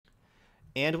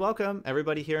And welcome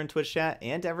everybody here in Twitch chat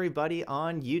and everybody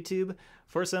on YouTube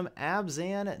for some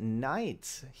Abzan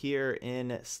Knights here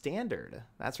in Standard.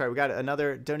 That's right, we got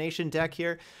another donation deck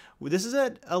here. This is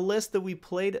a list that we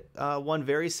played one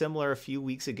very similar a few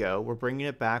weeks ago. We're bringing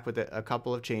it back with a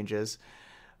couple of changes.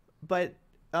 But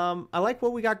I like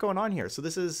what we got going on here. So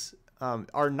this is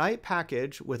our Knight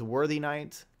package with Worthy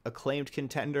Knight, Acclaimed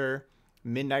Contender,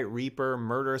 Midnight Reaper,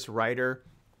 Murderous Rider.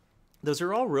 Those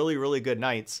are all really, really good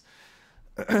Knights.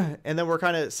 And then we're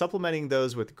kind of supplementing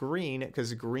those with green,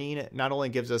 because green not only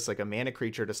gives us like a mana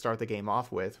creature to start the game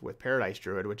off with Paradise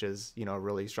Druid, which is, you know, a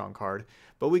really strong card,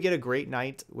 but we get a great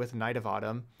knight with Knight of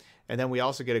Autumn. And then we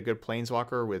also get a good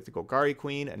planeswalker with Golgari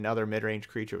Queen, another mid-range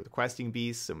creature with Questing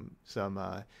Beast,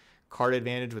 some card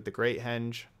advantage with the Great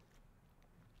Henge.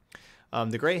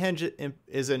 The Great Henge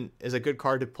is a good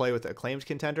card to play with Acclaimed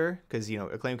Contender, because, you know,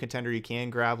 Acclaimed Contender, you can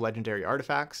grab legendary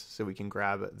artifacts, so we can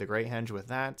grab the Great Henge with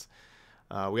that.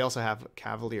 We also have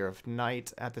Cavalier of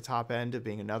Night at the top end,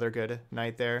 being another good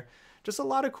knight there. Just a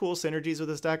lot of cool synergies with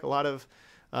this deck, a lot of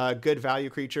good value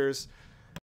creatures.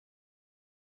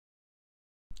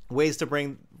 Ways to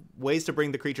bring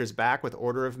the creatures back with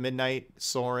Order of Midnight,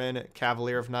 Sorin,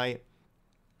 Cavalier of Night.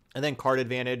 And then card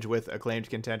advantage with Acclaimed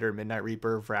Contender, Midnight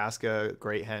Reaper, Vraska,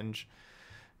 Great Henge.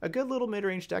 A good little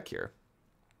mid-range deck here.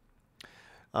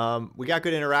 We got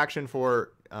good interaction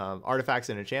for artifacts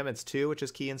and enchantments too, which is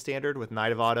key in Standard with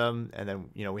Knight of Autumn. And then,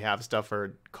 you know, we have stuff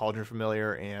for Cauldron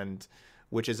Familiar and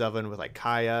Witch's Oven with like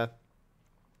Kaya.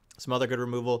 Some other good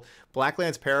removal.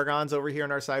 Blacklands Paragons over here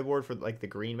on our sideboard for like the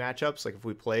green matchups. Like if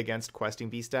we play against Questing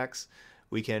Beast decks,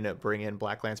 we can bring in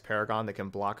Blacklands Paragon that can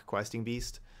block Questing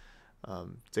Beast.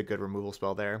 It's a good removal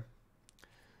spell there.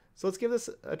 So let's give this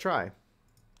a try.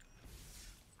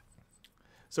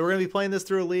 So we're going to be playing this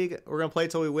through a league. We're going to play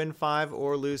until we win 5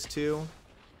 or lose 2.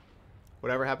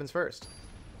 Whatever happens first.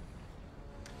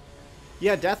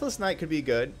 Yeah, Deathless Knight could be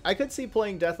good. I could see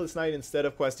playing Deathless Knight instead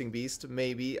of Questing Beast,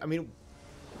 maybe. I mean,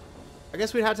 I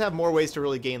guess we'd have to have more ways to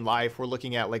really gain life. We're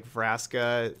looking at like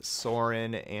Vraska,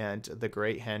 Sorin, and the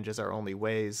Great Henge as our only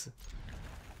ways.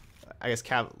 I guess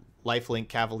Lifelink,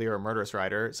 Cavalier, or Murderous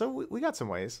Rider. So we got some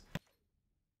ways.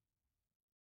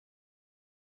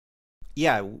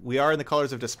 Yeah, we are in the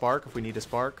colors of Despark if we need to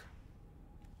Spark.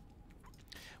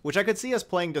 Which I could see us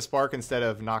playing Despark instead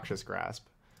of Noxious Grasp.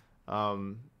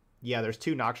 Yeah, there's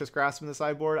 2 Noxious Grasp in the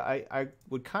sideboard. I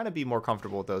would kind of be more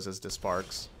comfortable with those as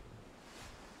Desparks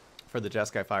for the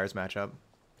Jeskai Fires matchup.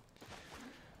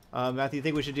 Matthew, you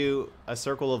think we should do a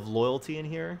Circle of Loyalty in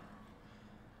here?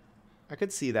 I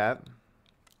could see that.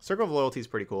 Circle of Loyalty is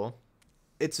pretty cool.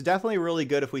 It's definitely really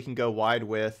good if we can go wide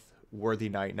with Worthy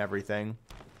Knight and everything.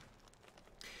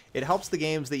 It helps the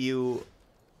games that you're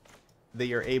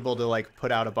able to like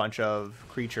put out a bunch of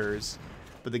creatures,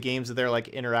 but the games that they're like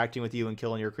interacting with you and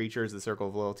killing your creatures, the Circle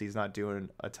of Loyalty is not doing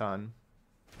a ton.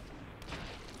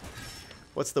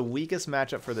 What's the weakest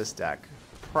matchup for this deck?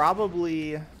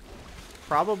 Probably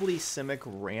Simic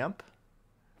Ramp.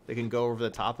 They can go over the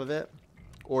top of it,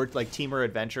 or like Teamer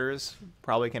Adventures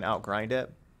probably can outgrind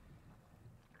it.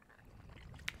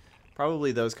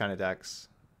 Probably those kind of decks.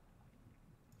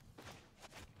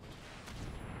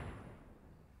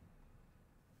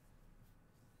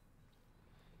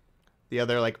 The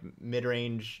other like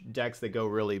mid-range decks that go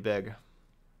really big.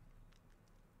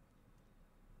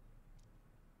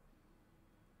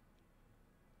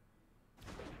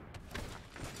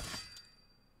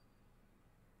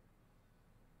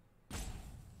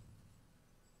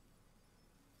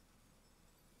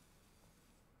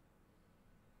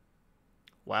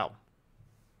 Wow.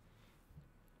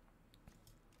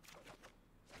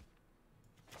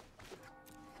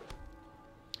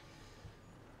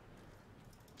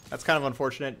 That's kind of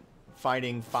unfortunate,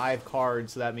 finding 5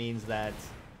 cards, so that means that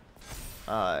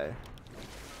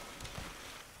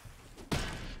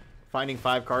finding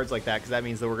 5 cards like that, because that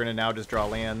means that we're going to now just draw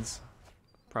lands,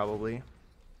 probably.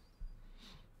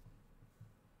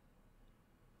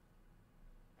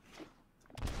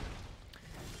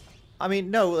 I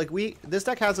mean, no, like this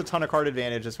deck has a ton of card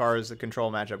advantage as far as the control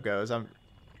matchup goes.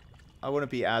 I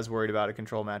wouldn't be as worried about a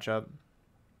control matchup.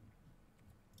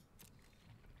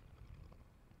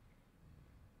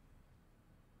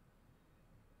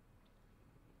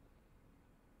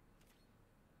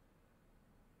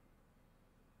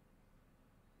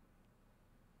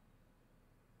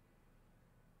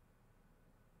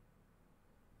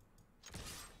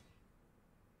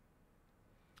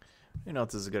 You know,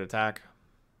 this is a good attack.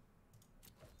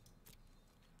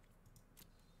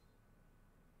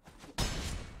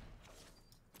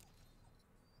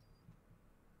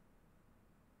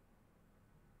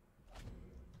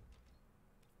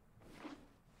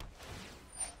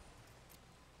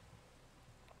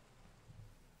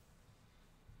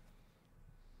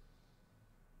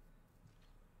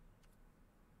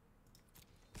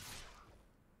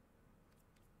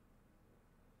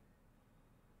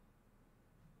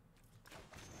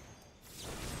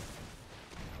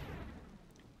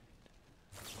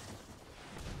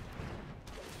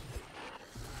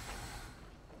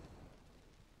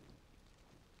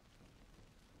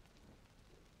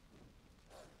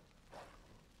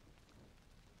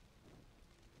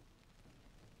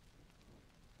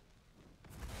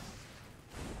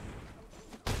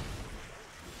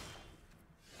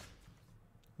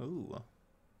 Ooh.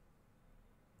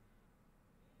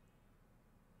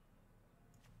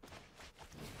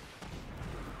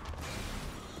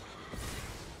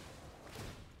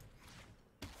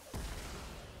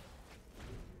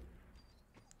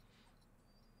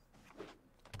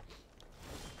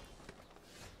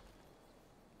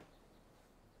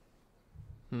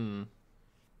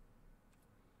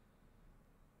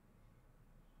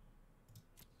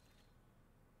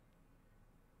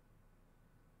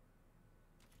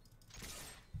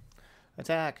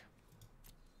 Attack.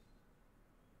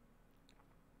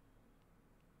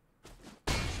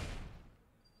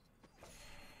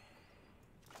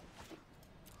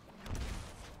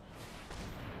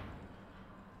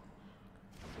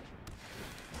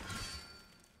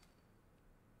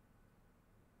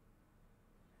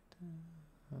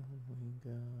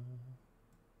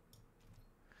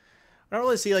 I don't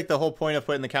really see like the whole point of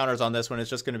putting the counters on this one.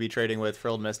 It's just going to be trading with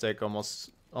Frilled Mystic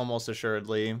almost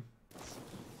assuredly.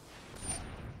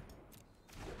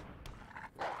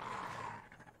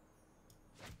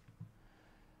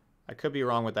 I could be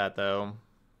wrong with that though.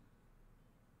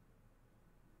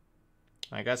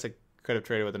 I guess I could have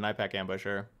traded with a Night Pack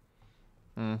Ambusher.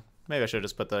 Maybe I should have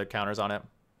just put the counters on it.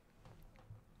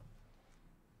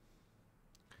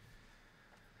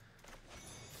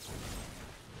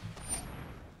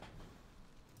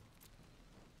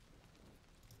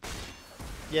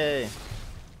 Yay.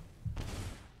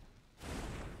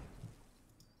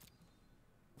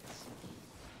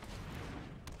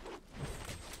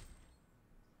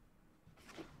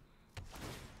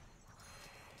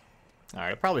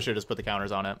 Alright, I probably should have just put the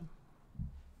counters on it.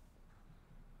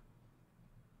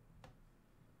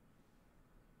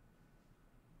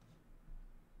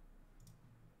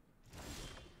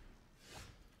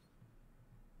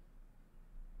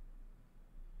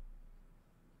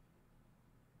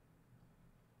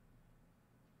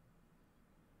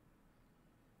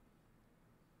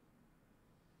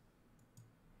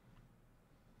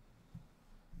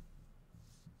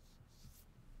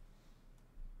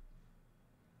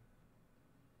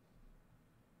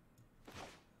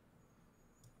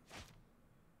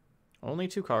 Only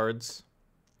 2 cards.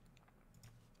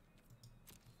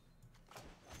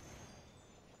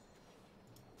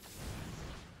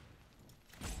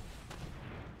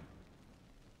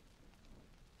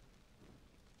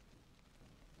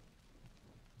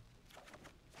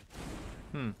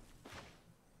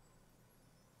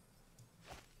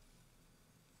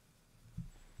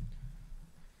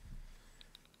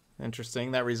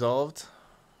 Interesting, that resolved.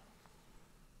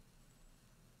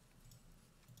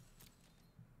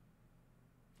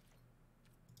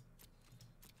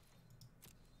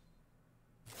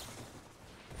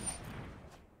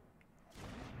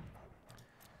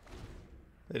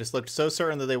 They just looked so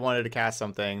certain that they wanted to cast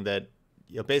something that,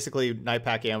 you know, basically Night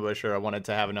Pack Ambusher, I wanted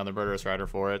to have another Murderous Rider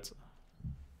for it.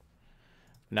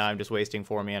 Now I'm just wasting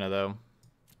 4 mana though.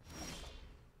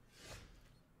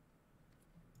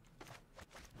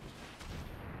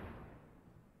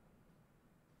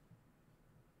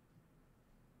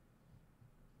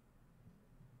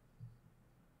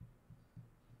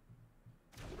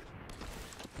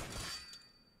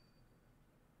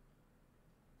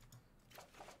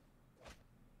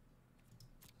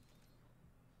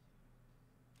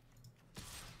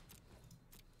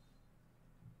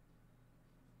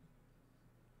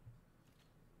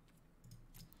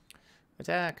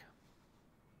 Attack.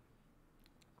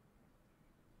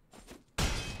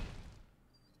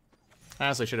 I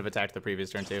honestly should have attacked the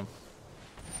previous turn too.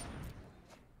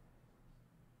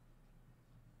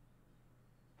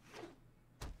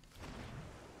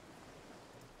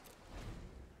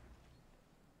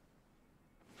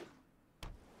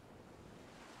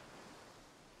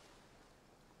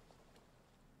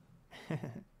 I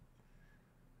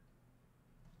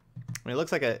mean, it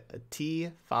looks like a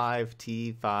T5,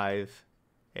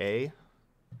 T5A.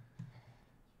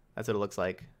 That's what it looks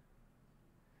like.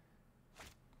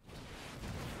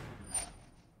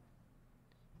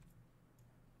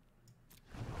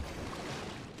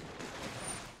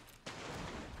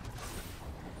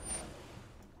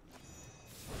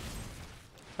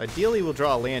 Ideally, we'll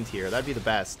draw a land here. That'd be the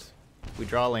best. We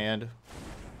draw a land.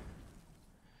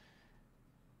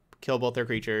 Kill both their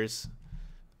creatures.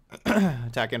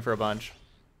 Attack in for a bunch.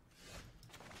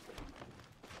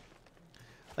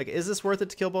 Like, is this worth it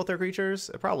to kill both their creatures?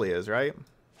 It probably is, right?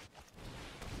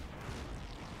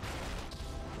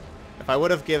 If I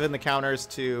would have given the counters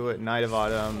to Knight of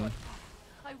Autumn,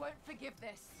 I won't forgive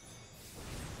this.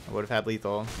 I would have had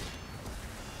lethal.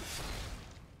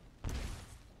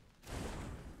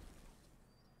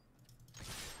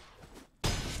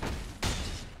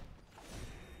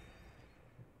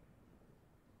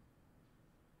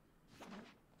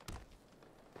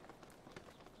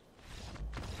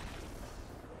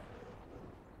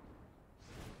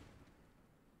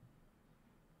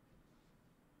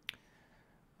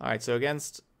 Alright, so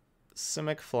against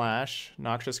Simic Flash,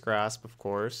 Noxious Grasp, of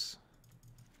course.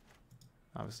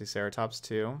 Obviously Ceratops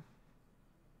too.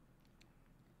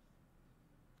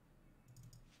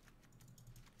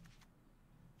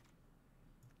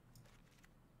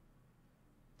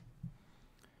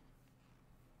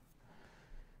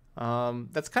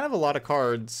 That's kind of a lot of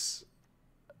cards.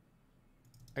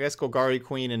 I guess Golgari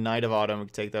Queen and Knight of Autumn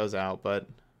would take those out, but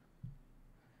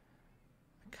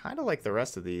I kind of like the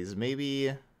rest of these.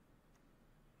 Maybe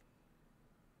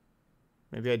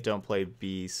I don't play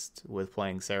Beast with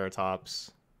playing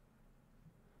Ceratops.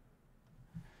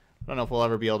 I don't know if we'll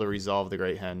ever be able to resolve the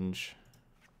Great Henge,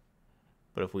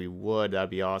 but if we would, that'd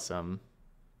be awesome.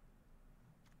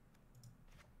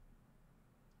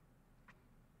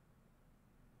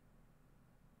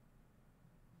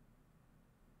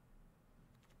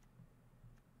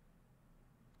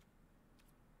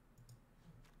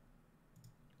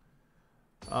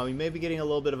 We may be getting a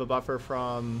little bit of a buffer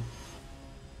from...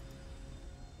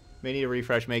 May need a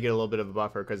refresh, may get a little bit of a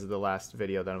buffer because of the last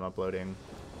video that I'm uploading.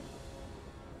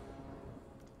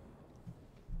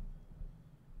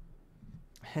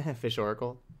 Fish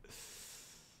Oracle.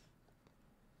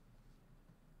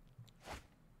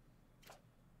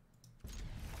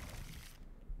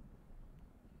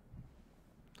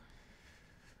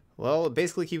 Well,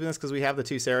 basically keeping this because we have the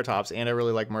 2 Ceratops, and I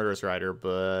really like Murderous Rider,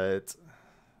 but...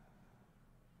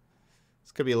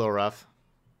 This could be a little rough.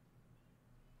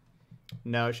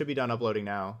 No, it should be done uploading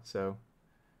now, so...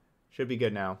 Should be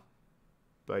good now.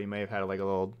 But you may have had like a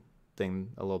little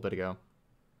thing a little bit ago.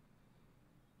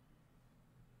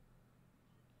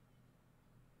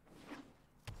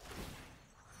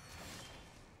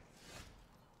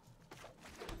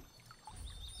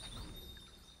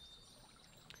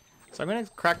 So I'm going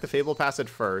to crack the Fable Passage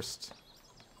first.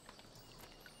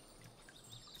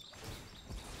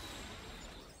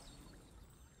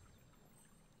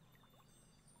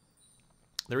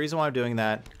 The reason why I'm doing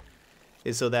that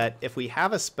is so that if we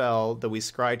have a spell that we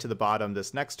scry to the bottom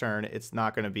this next turn, it's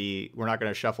not going to be, we're not going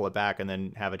to shuffle it back and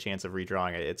then have a chance of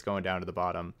redrawing it. It's going down to the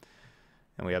bottom,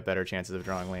 and we have better chances of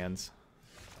drawing lands.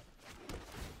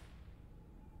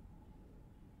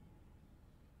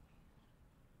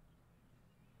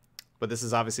 But this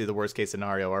is obviously the worst case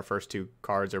scenario. Our first 2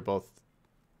 cards are both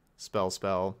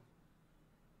spell.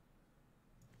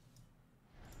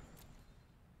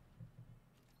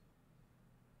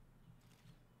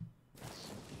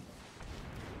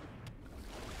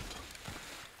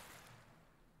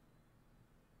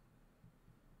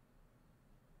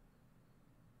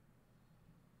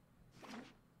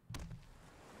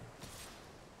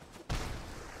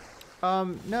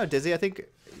 No, Dizzy, I think...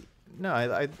 No,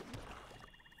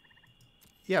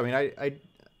 yeah, I mean,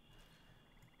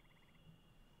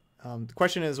 the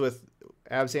question is with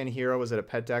Abzan Hero, was it a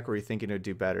pet deck, or were you thinking it would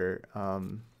do better? I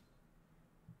mean,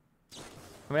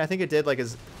 I think it did, like,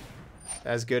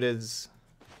 as good as,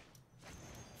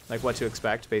 like, what to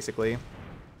expect, basically.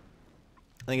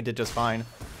 I think it did just fine.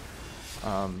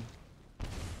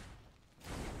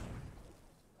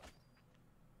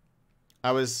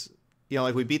 I was... You know,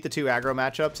 like, we beat the 2 aggro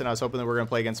matchups, and I was hoping that we were going to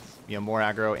play against, you know, more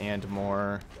aggro and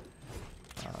more...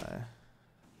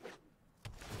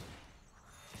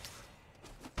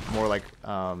 more like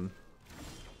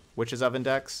Witch's Oven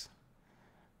decks,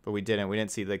 but we didn't. We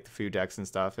didn't see like the food decks and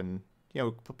stuff, and you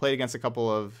know, played against a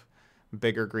couple of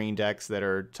bigger green decks that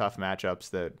are tough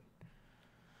matchups. That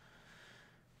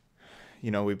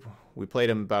you know, we played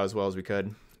them about as well as we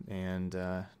could, and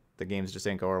the games just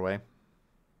didn't go our way.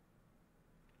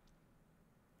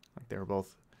 Like they were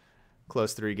both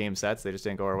close 3-game sets. They just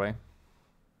didn't go our way.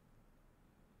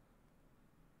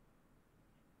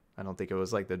 I don't think it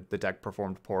was like the deck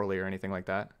performed poorly or anything like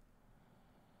that.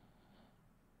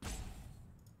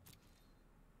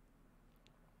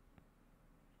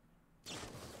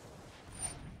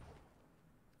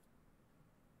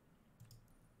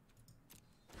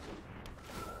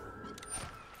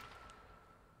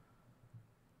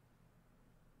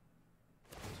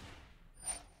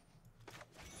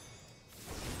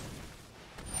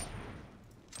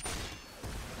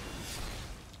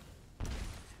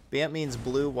 Bant means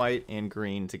blue, white, and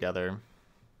green together.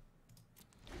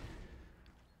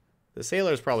 The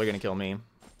Sailor's probably going to kill me.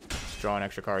 Drawing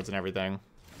extra cards and everything.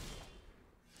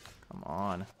 Come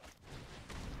on.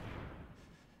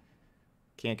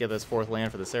 Can't get this 4th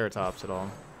land for the Ceratops at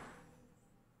all.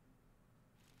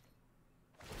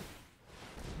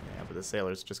 Yeah, but the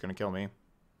Sailor's just going to kill me.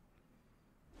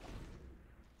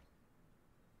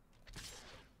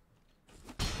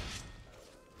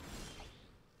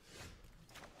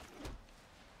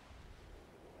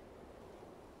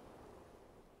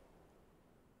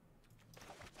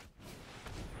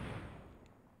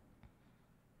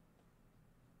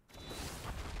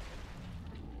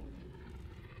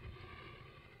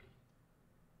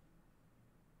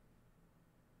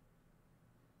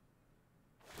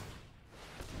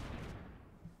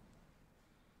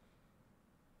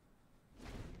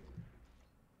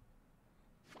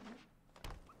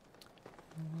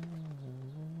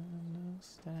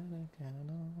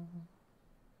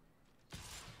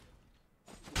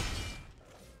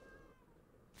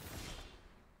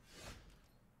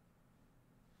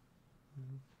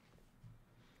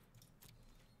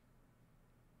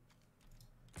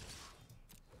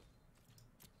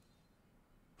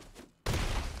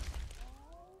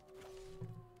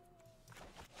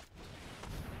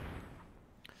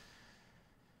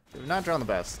 We've not drawn the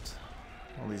best.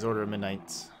 All these Order of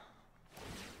Midnights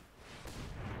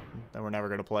that we're never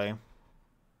going to play.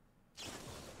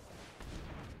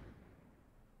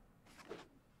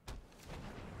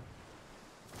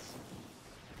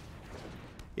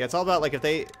 Yeah, it's all about, like, if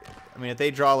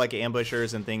they draw, like,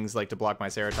 ambushers and things, like, to block my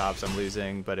Ceratops, I'm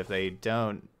losing. But if they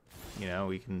don't, you know,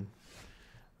 we could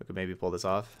maybe pull this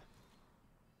off.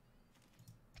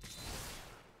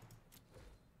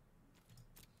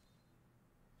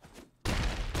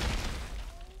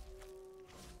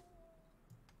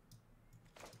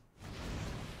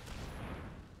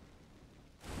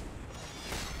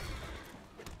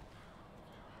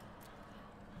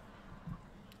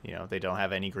 You know, they don't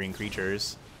have any green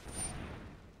creatures.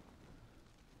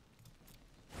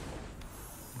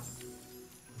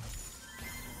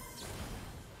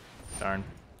 Darn.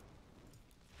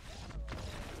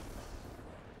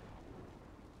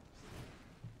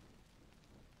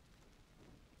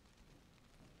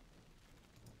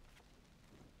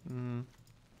 Hmm.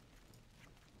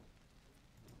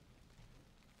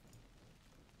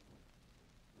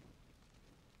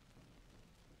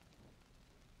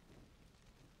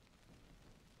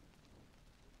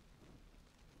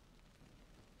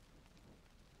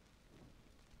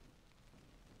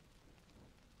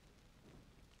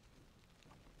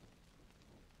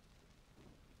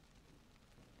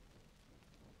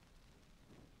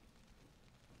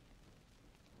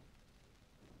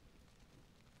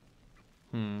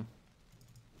 Hmm.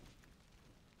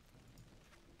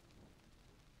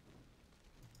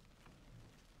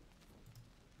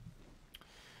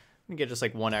 We get just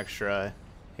like one extra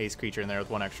haste creature in there with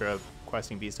one extra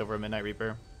questing beast over a Midnight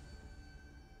Reaper.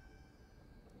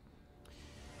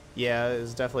 Yeah, it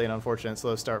was definitely an unfortunate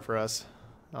slow start for us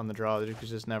on the draw. We could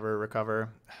just never recover.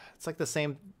 It's like the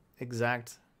same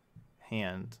exact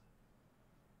hand.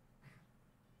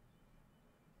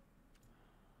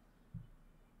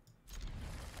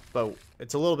 But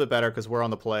it's a little bit better because we're on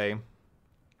the play.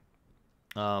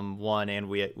 One, and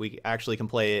we actually can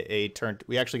play a turn.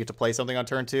 We actually get to play something on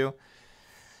turn 2.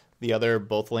 The other,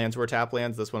 both lands were tap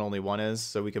lands. This one only one is,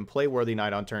 so we can play Worthy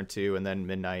Knight on turn 2, and then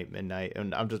midnight,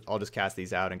 and I'll just cast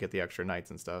these out and get the extra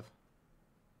knights and stuff.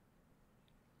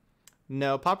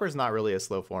 No, Pauper's not really a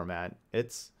slow format.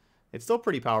 It's still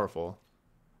pretty powerful.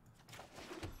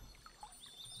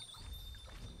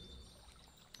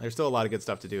 There's still a lot of good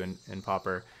stuff to do in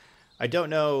Pauper. I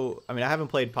don't know. I mean, I haven't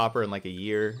played Pauper in like a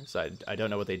year, so I don't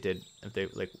know what they did, if they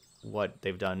like what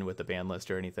they've done with the ban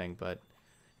list or anything. But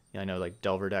yeah, I know like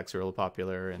Delver decks are real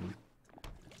popular, and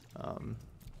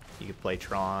you could play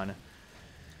Tron.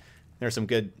 There's some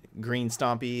good green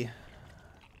stompy,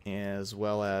 as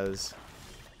well as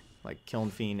like Kiln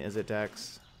Fiend Izzet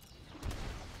decks.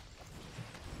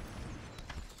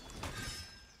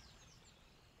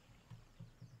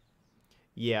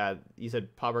 Yeah, you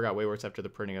said Pauper got way worse after the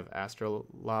printing of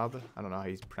Astrolabe. I don't know how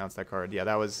you pronounce that card. Yeah,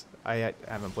 that was... I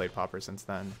haven't played Pauper since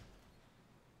then.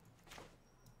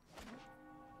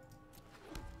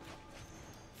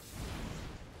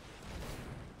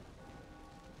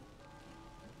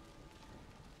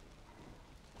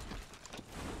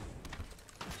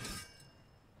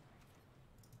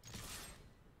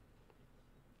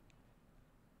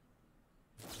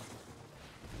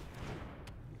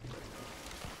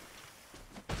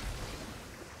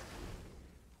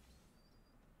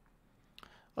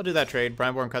 I'll do that trade.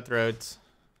 Brineborn Cutthroats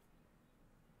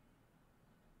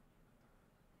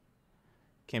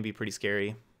can be pretty scary.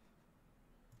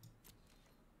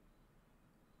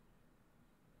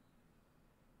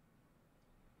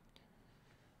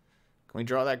 Can we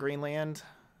draw that green land?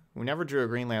 We never drew a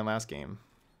green land last game.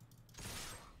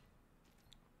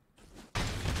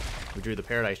 We drew the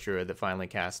Paradise Druid that finally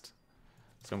cast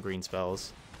some green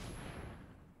spells.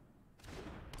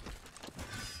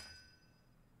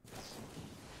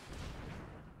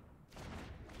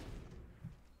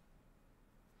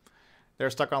 They're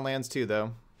stuck on lands too,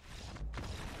 though.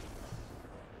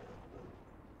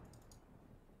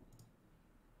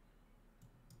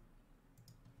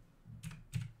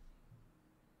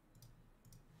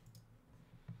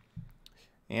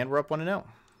 And we're up 1-0.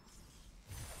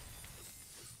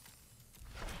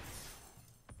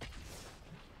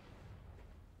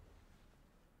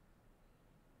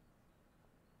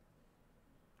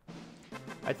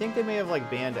 I think they may have like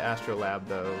banned Astrolab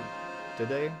though. Did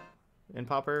they? In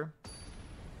Pauper?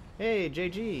 Hey,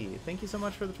 JG, thank you so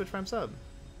much for the Twitch Prime sub.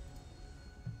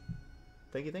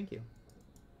 Thank you, thank you.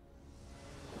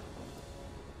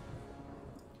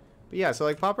 But yeah, so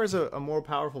like Pauper is a more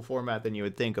powerful format than you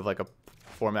would think of like a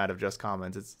format of just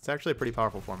commons. It's actually a pretty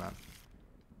powerful format.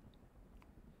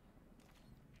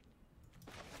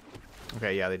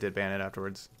 Okay, yeah, they did ban it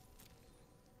afterwards.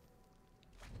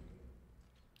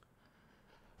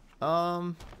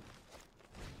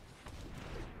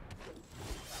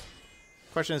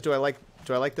 Question is, do I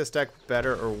like this deck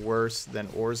better or worse than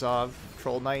Orzhov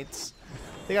Troll Knights?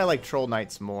 I think I like Troll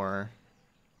Knights more.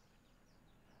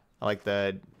 I like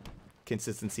the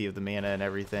consistency of the mana and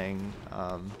everything.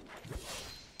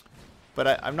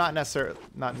 But I'm not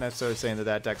necessarily saying that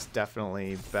that deck's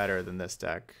definitely better than this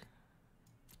deck.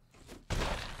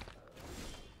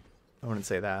 I wouldn't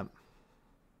say that.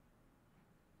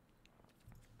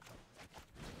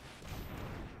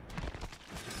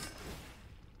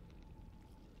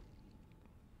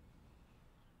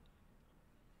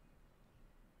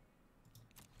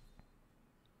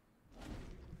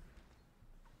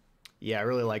 Yeah, I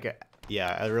really like it.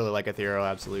 Yeah, I really like Ethereal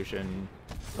Absolution,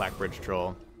 Blackbridge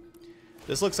Troll.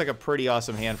 This looks like a pretty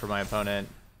awesome hand for my opponent.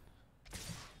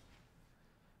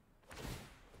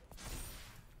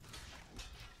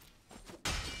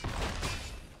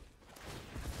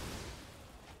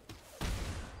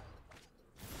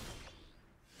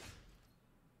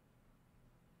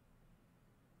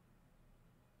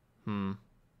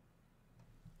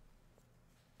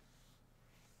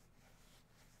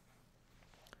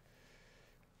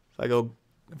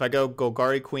 If I go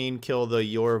Golgari Queen, kill the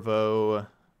Yorvo,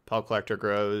 Pal Collector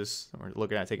grows. We're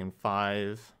looking at taking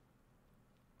 5.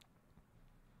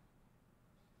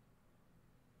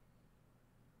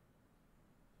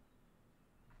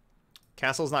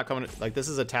 Castle's not coming. Like, this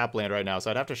is a tap land right now, so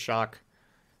I'd have to shock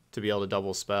to be able to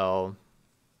double spell.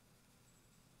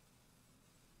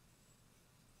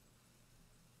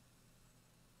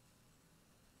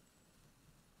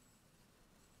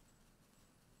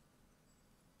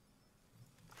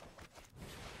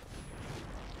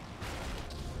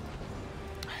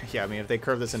 Yeah, I mean, if they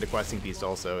curve this into Questing Beast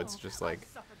also, it's just like...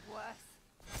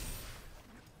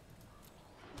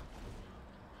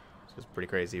 It's just pretty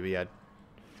crazy, but yeah.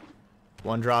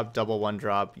 1-drop, double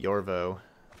 1-drop, Yorvo.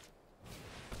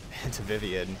 Into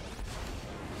Vivian.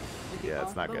 Yeah,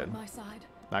 it's not good.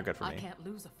 Not good for me. I can't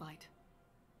lose a fight.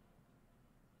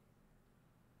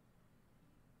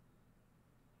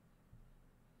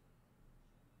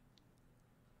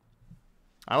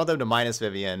 I want them to minus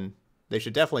Vivian. They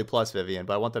should definitely plus Vivian,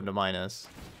 but I want them to minus.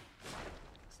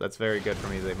 So that's very good for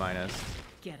me, they minus.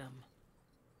 Get him.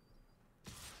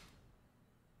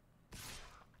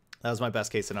 That was my best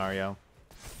case scenario.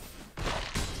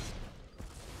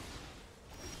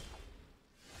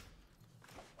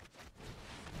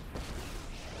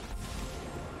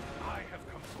 I have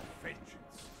come for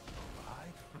vengeance.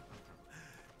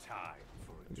 Time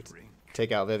for a drink.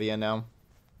 Take out Vivian now.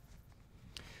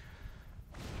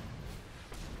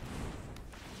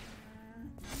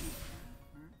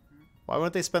 Why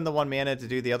wouldn't they spend the 1 mana to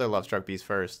do the other Lovestruck Beast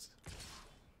first?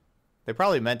 They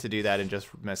probably meant to do that and just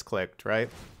misclicked, right?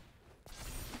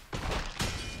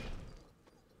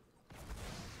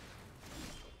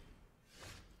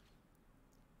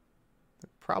 They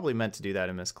probably meant to do that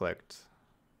and misclicked.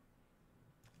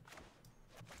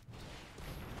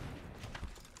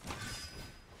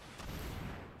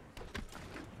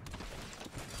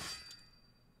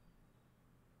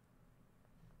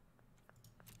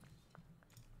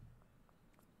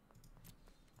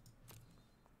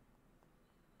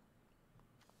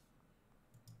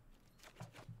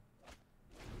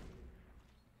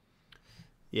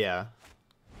 Yeah.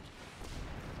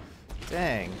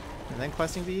 Dang. And then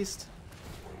Questing Beast?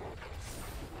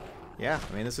 Yeah,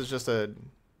 I mean, this is just a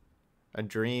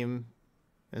dream.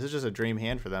 This is just a dream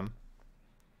hand for them.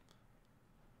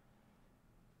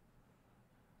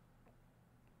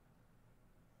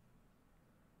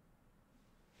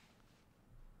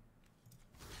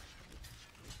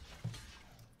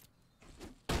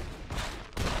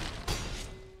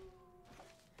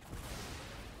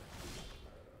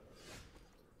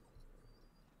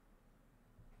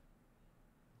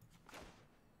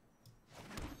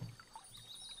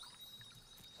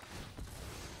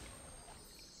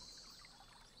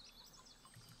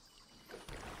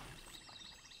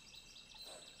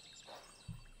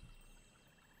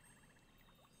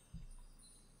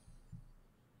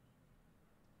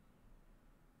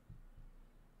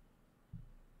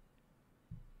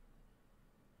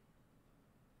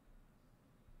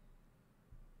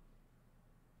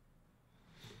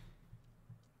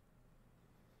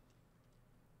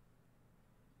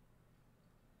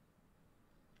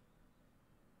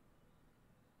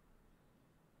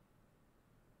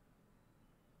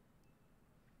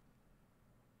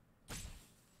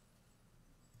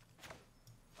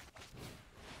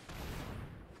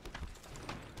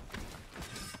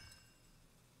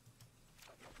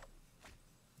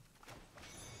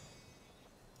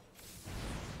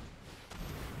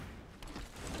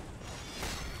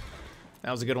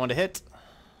 That was a good one to hit.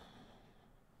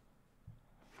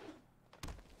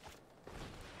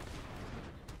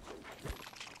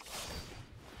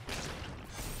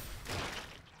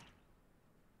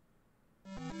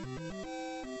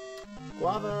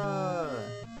 Guava!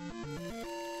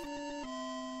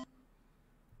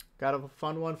 Got a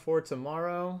fun one for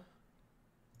tomorrow.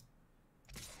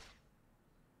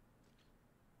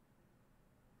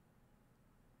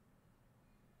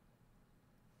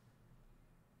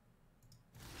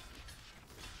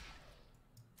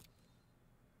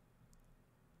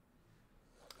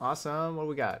 Awesome. What do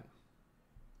we got?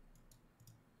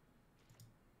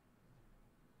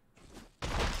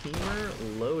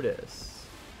 Teamer Lotus.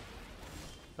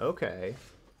 Okay.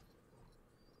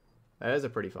 That is a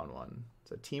pretty fun one.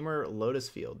 It's a Teamer Lotus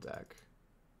Field deck.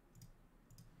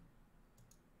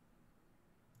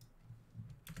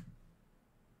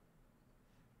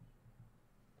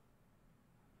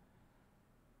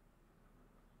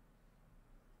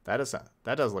 That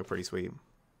does look pretty sweet.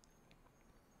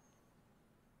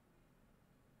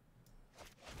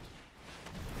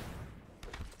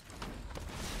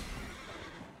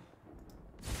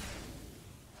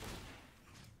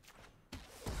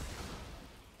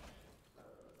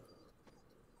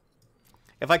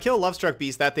 If I kill Lovestruck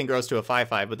Beast, that thing grows to a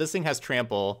 5/5, but this thing has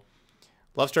trample.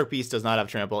 Lovestruck Beast does not have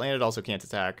trample, and it also can't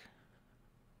attack.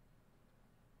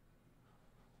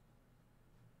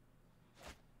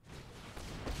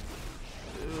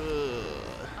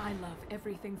 I love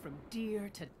everything from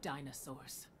deer to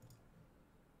dinosaurs.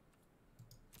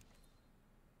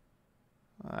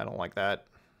 I don't like that.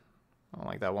 I don't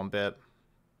like that one bit.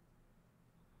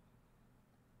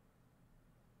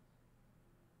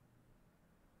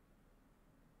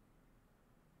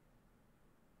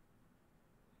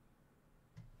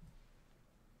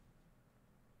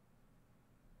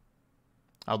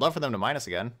 I'd love for them to minus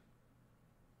again.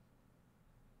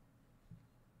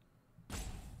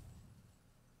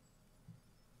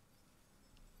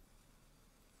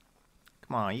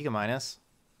 Come on, you can minus.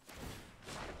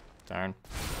 Darn.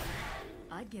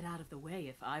 I'd get out of the way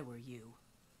if I were you.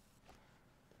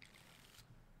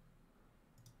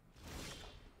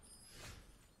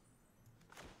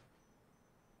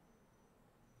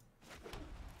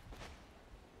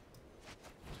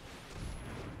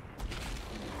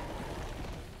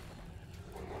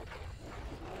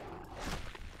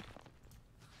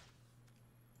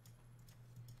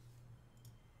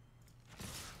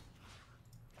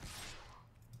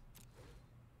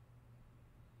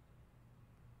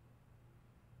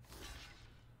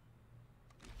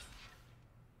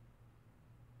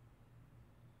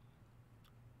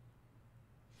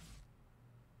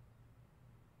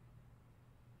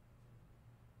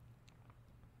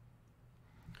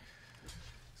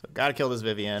 So gotta kill this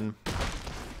Vivian.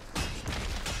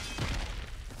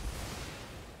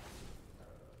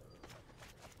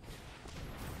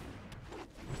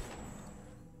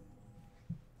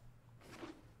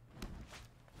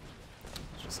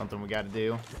 It's just something we gotta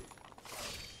do.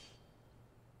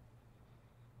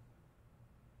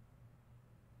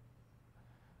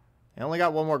 I only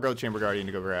got one more Growth Chamber Guardian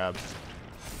to go grab.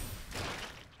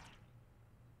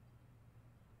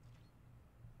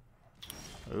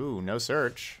 Ooh, no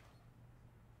search.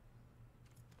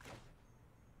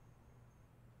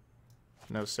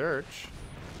 No search.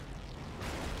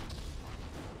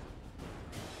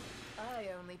 I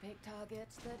only pick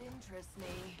targets that interest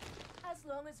me. As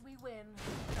long as we win,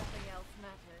 nothing else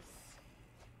matters.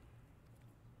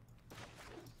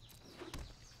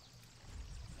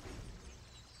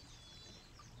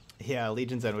 Yeah,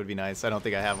 Legion's End would be nice. I don't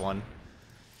think I have one.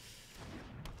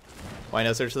 Why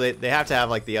no search? So they have to have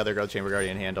like the other Growth Chamber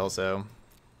Guardian hand also.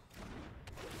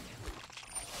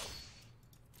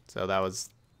 So that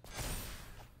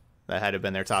had to have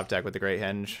been their top deck with the Great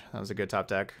Henge. That was a good top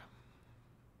deck.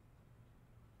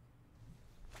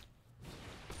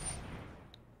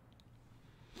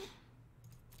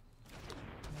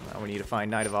 Now we need to find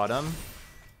Knight of Autumn.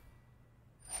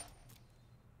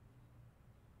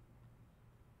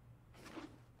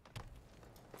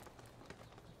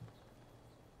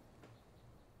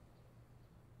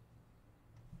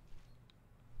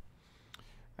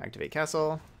 Activate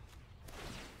Castle.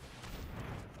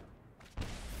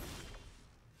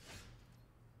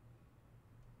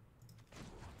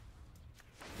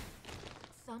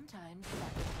 Sometimes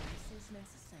sacrifice is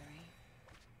necessary.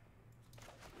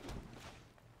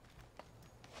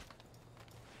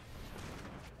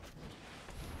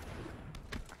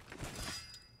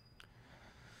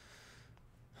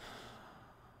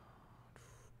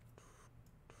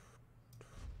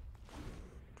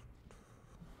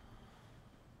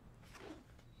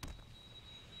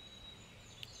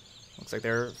 Looks like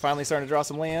they're finally starting to draw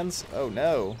some lands. Oh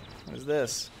no. What is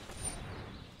this?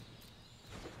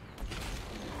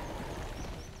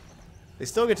 They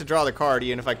still get to draw the card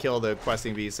even if I kill the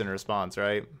questing beast in response,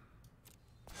 right?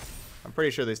 I'm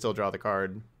pretty sure they still draw the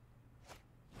card.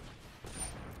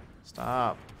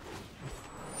 Stop.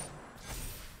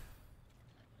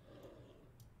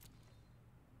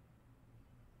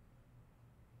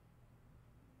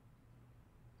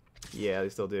 Yeah, they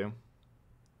still do.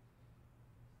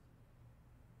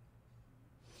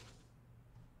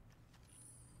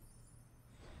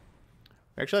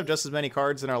 We actually have just as many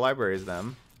cards in our library as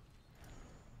them.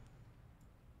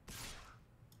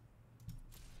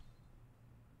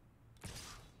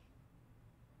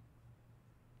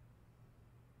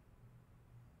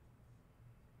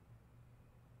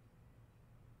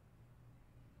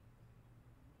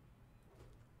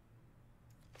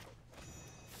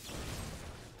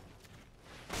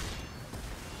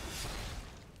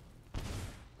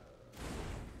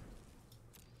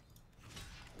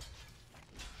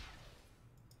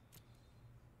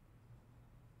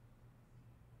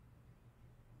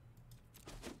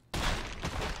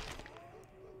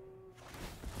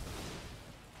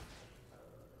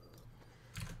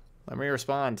 Let me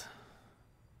respond.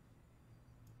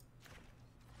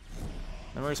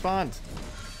 Let me respond.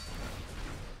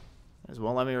 They just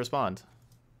won't let me respond.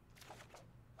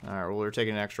 Alright, well, we're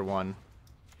taking an extra one.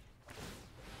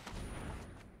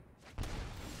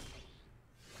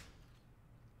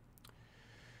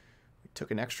 We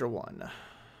took an extra one.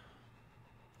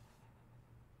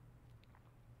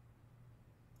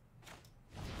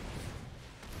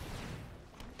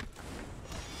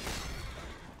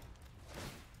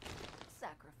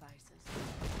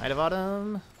 Knight of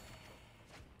Autumn,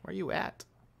 where are you at?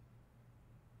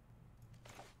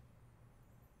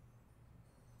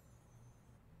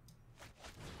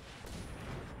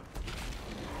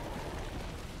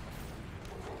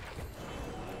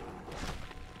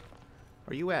 Where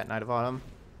are you at, Knight of Autumn?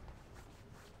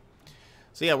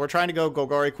 So yeah, we're trying to go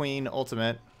Golgari Queen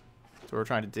Ultimate. That's what we're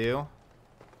trying to do.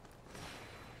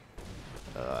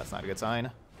 That's not a good sign.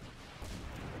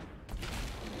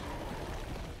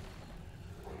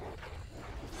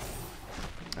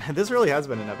 This really has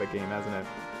been an epic game, hasn't it?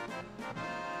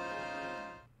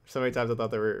 So many times I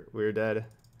thought that we were dead.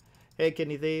 Hey,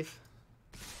 Kidney Thief.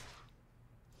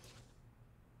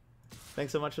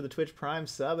 Thanks so much for the Twitch Prime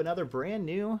sub. Another brand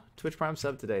new Twitch Prime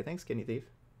sub today. Thanks, Kidney Thief.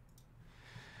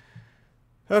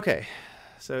 Okay,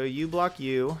 so you block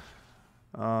you.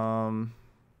 You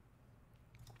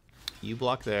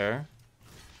block there.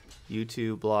 You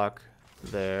two block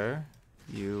there.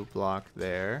 You block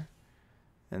there.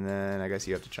 And then I guess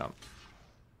you have to jump.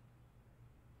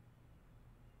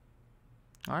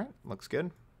 Alright, looks good.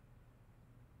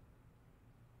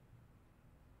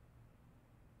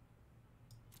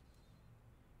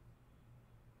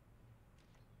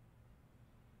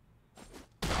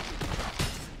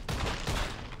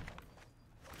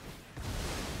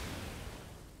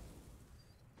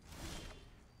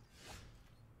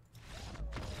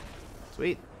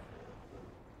 Sweet.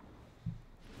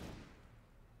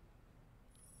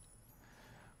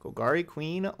 Golgari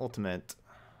Queen Ultimate.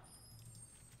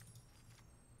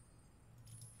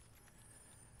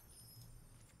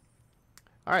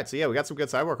 Alright, so yeah, we got some good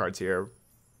sideboard cards here.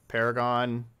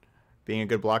 Paragon being a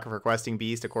good blocker for Questing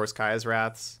Beast, of course Kaya's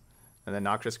Wraths, and then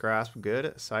Noxious Grasp,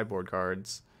 good sideboard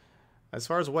cards. As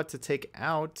far as what to take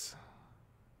out,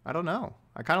 I don't know.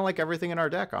 I kind of like everything in our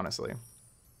deck, honestly.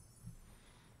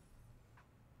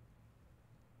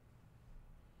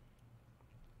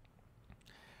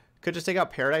 Could just take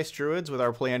out Paradise Druids with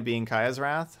our plan being Kaya's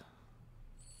Wrath.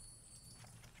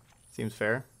 Seems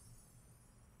fair.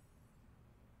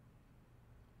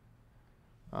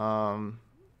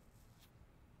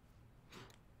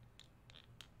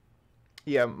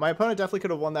 Yeah, my opponent definitely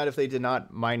could have won that if they did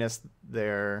not minus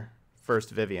their first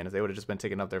Vivian. If they would have just been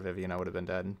taking up their Vivian, I would have been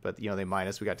dead. But, you know, they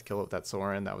minus. We got to kill it with that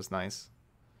Sorin. That was nice.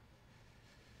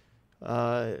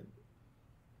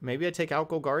 Maybe I take out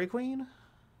Golgari Queen?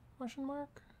 Question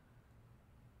mark?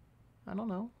 I don't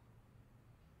know.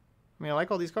 I mean, I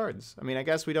like all these cards. I mean, I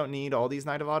guess we don't need all these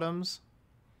Knight of Autumns.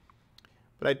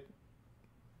 But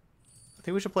I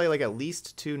think we should play like at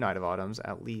least 2 Knight of Autumns.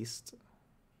 At least.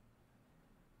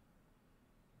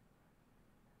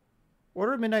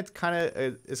 Order of Midnight's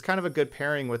is kind of a good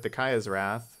pairing with the Kaya's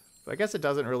Wrath. But I guess it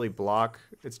doesn't really block.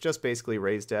 It's just basically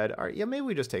Raise Dead. All right, yeah, maybe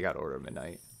we just take out Order of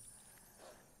Midnight.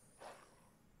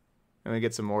 And we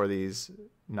get some more of these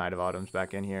Knight of Autumns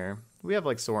back in here. We have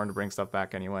like Sorin to bring stuff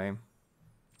back anyway.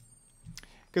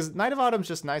 Because Knight of Autumn's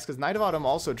just nice, because Knight of Autumn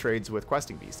also trades with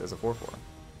Questing Beast as a 4/4.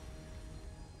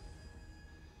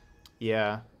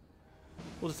 Yeah.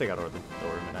 We'll just take out the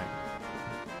Order of Midnight.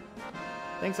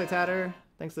 Thanks, Itatter.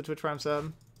 Thanks to the Twitch Prime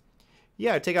sub.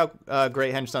 Yeah, take out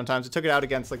Great Henge sometimes. It took it out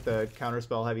against like the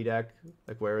counterspell heavy deck,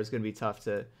 like where it's going to be tough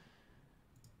to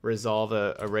resolve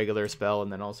a regular spell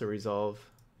and then also resolve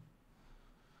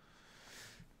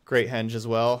Great Henge as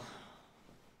well.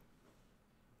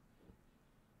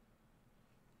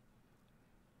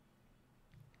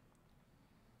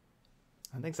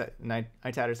 I think that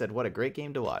Itatter said, "What a great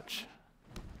game to watch."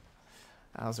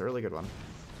 That was a really good one.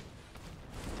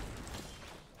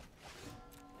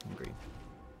 Agreed.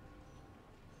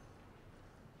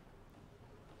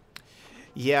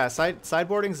 Yeah,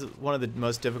 sideboarding is one of the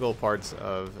most difficult parts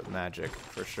of Magic,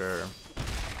 for sure.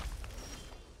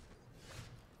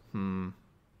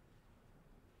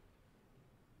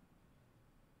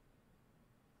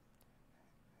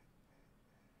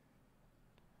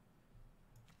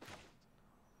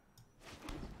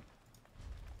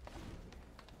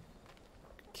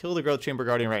 Kill the Growth Chamber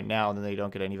Guardian right now, and then they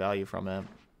don't get any value from it.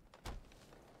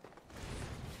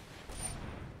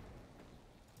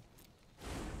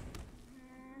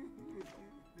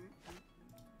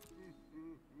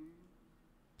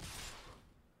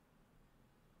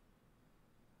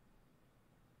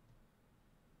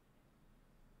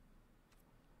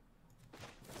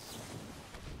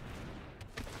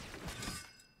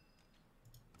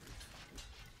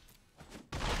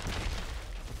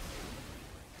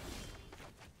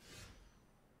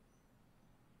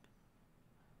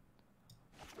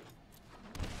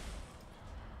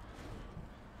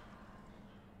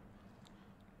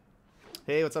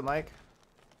 Hey, what's up, Mike?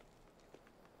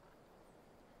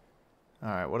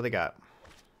 Alright, what do they got?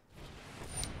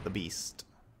 The Beast.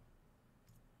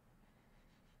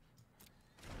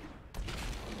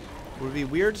 Would it be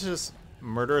weird to just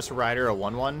Murderous Rider a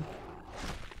 1/1?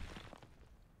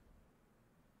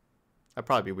 That'd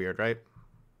probably be weird, right?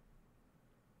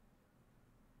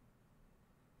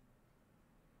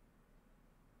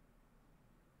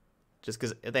 Just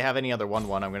because if they have any other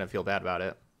 1/1, I'm going to feel bad about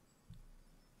it.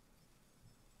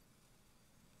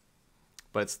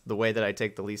 But it's the way that I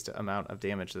take the least amount of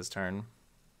damage this turn.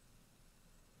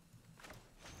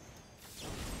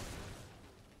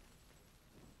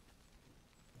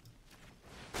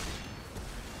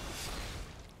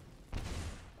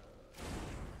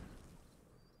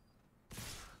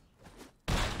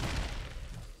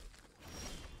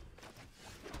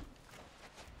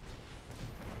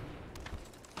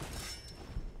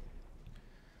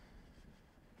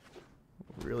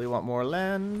 Really want more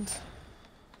land.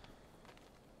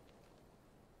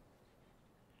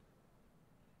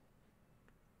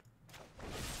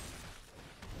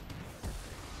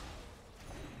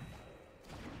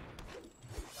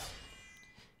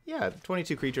 Yeah,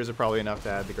 22 creatures are probably enough to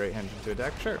add the Great Henge to a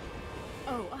deck, sure.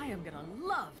 Oh, I am gonna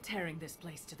love tearing this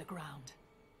place to the ground.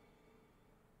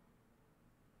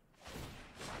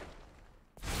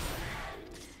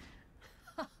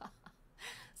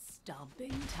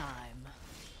 Stomping time.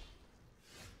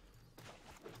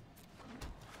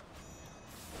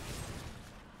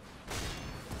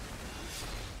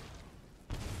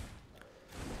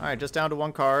 Alright, just down to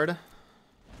one card.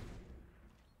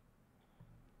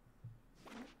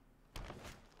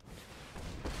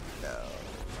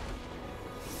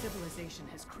 Civilization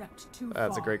has crept too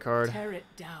That's far. a great card. Tear it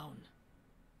down.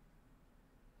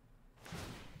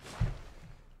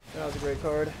 That was a great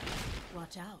card.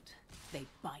 Watch out. They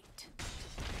bite.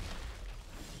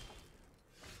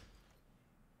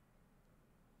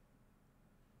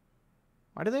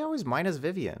 Why do they always minus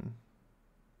Vivian?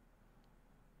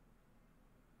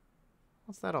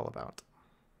 What's that all about?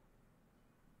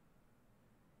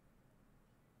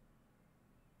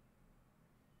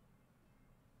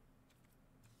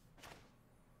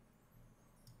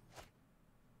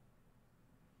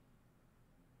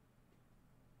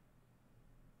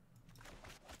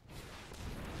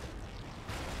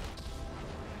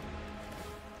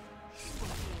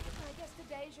 I guess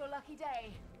today's your lucky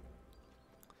day.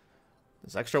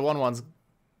 There's extra 1/1s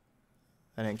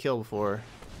I didn't kill before.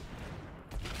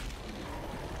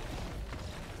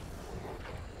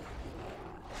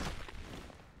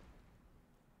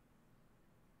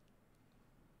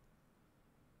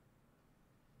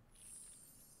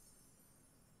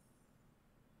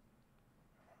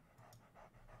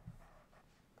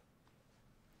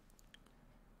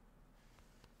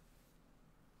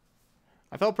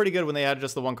 I felt pretty good when they had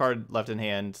just the one card left in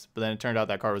hand, but then it turned out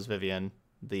that card was Vivian,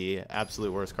 the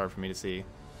absolute worst card for me to see.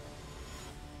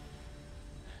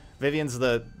 Vivian's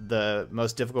the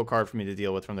most difficult card for me to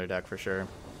deal with from their deck for sure.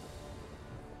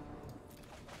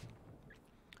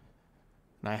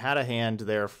 And I had a hand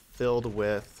there filled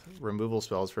with removal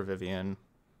spells for Vivian.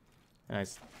 And I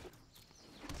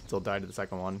still died to the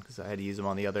second one because I had to use them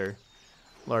on the other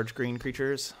large green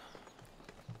creatures.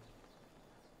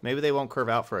 Maybe they won't curve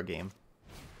out for a game.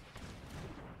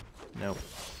 Nope.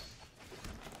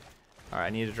 Alright, I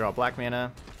need to draw black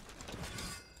mana.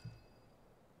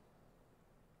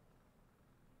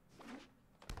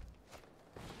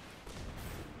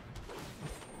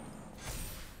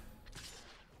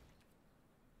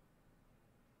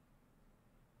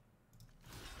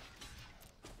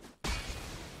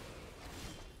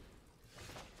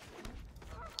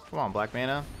 Come on, black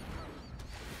mana.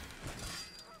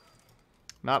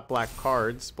 Not black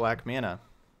cards, black mana.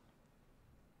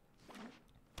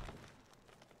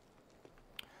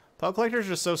 Pelt Collector is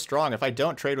just so strong. If I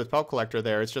don't trade with Pelt Collector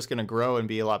there, it's just going to grow and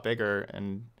be a lot bigger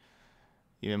and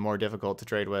even more difficult to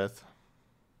trade with.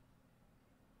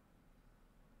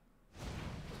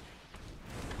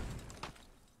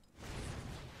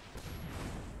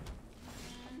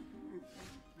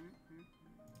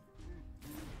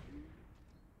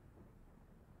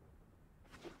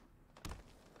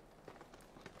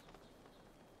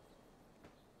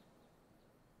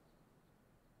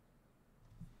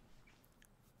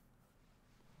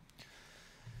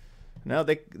 No,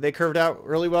 they curved out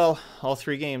really well all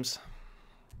 3 games,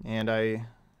 and I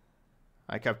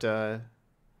kept a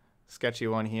sketchy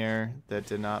one here that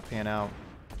did not pan out.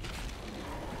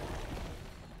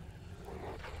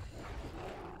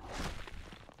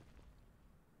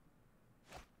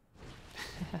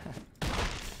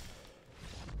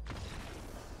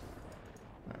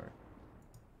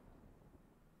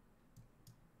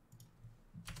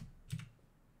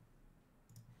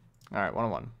 All right,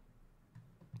 1-1.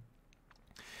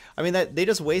 I mean, that they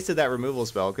just wasted that removal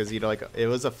spell because, you know, like, it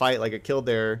was a fight, like, it killed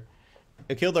their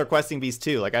questing beast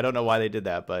too. Like, I don't know why they did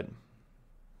that, but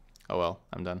oh well,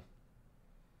 I'm done.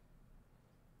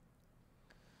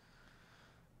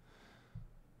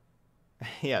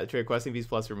 Yeah, trade questing beast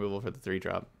plus removal for the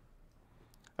 3-drop.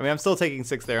 I mean, I'm still taking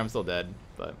 6 there. I'm still dead,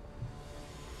 but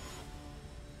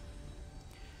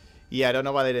yeah, I don't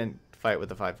know why they didn't fight with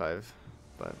the 5/5,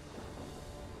 but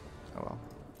oh well.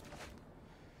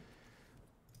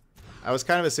 I was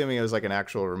kind of assuming it was like an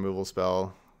actual removal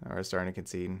spell. I was starting to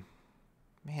concede.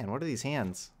 Man, what are these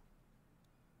hands?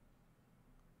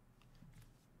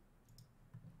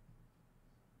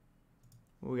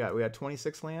 What we got? We got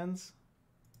 26 lands?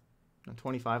 And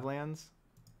 25 lands?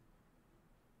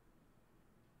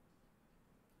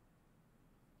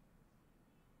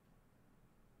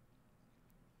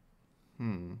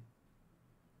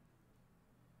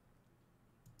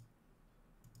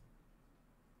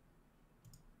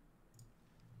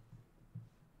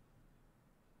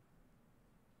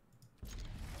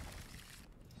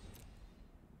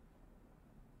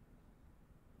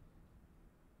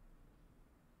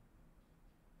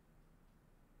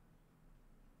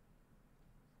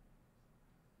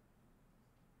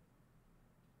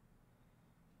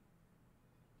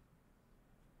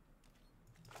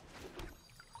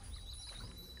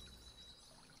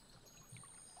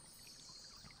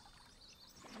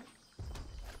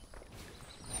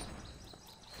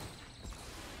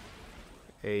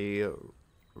 A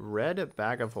red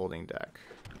bag of holding deck.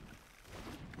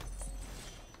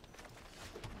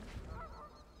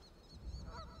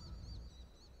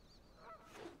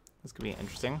 This could be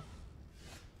interesting.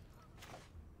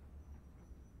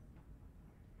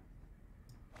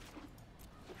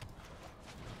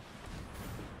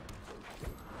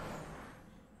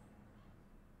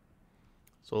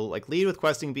 So, like, lead with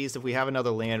Questing Beast. If we have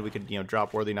another land, we could, you know,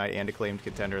 drop Worthy Knight and Acclaimed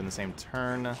Contender in the same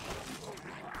turn.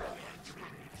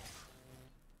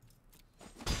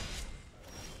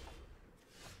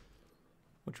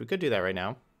 Which we could do that right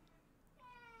now.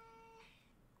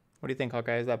 What do you think,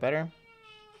 Hawkeye? Is that better?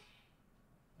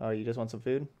 Oh, you just want some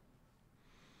food?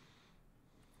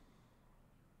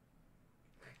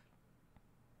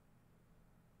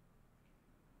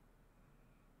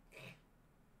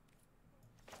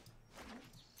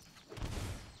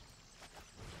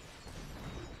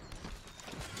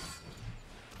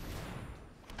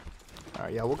 All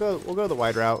right, yeah, we'll go the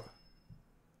wide route.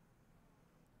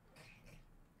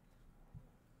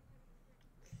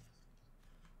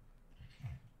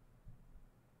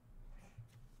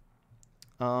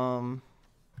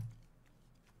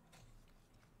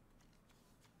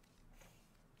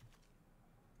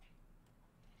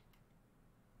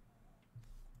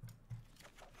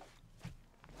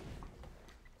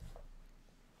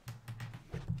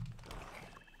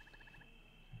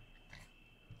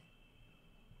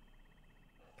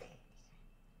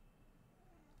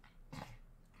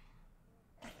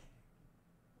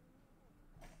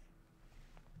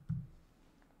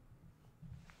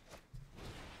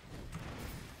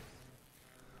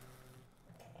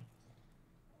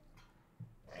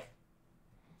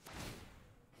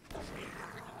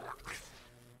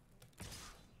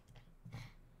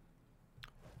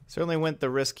 Certainly went the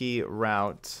risky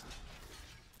route.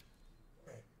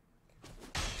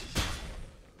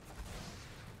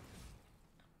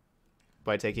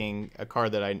 By taking a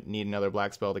card that I need another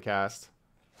black spell to cast.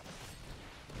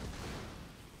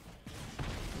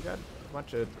 You got a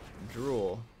bunch of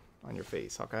drool on your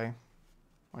face, Hawkeye. Why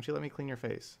don't you let me clean your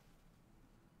face?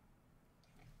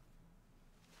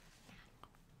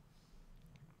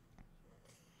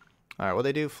 Alright, what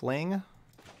they do? Fling?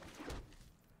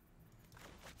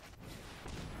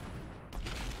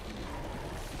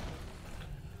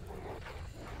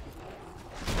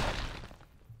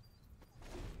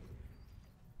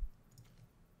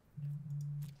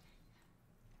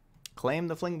 Claim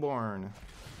the Flingborn.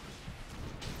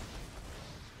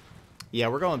 Yeah,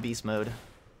 we're going beast mode.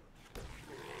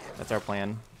 That's our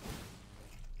plan.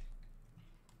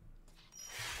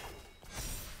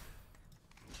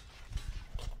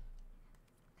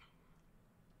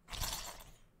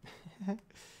 What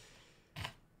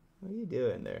are you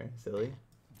doing there, silly?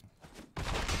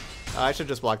 I should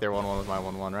just block their 1/1 with my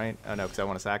 1/1, right? Oh no, because I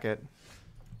want to sack it.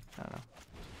 I don't know.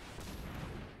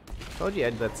 Told you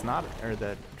I had that snot or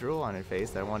that drool on your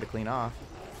face that I wanted to clean off.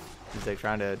 He's like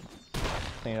trying to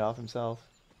clean it off himself.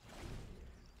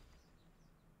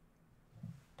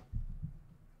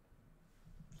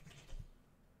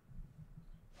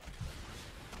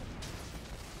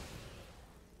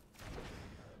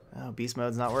 Oh, beast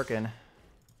mode's not working.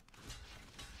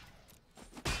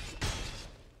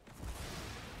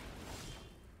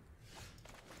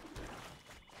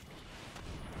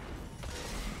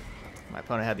 My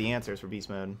opponent had the answers for beast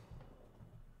mode.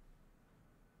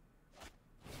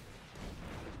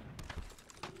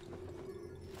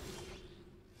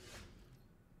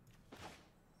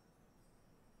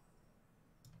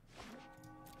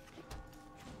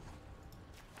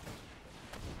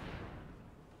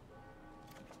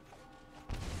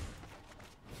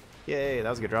 Yay, that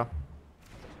was a good draw.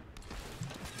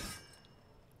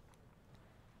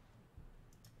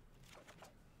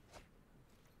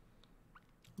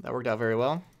 That worked out very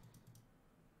well.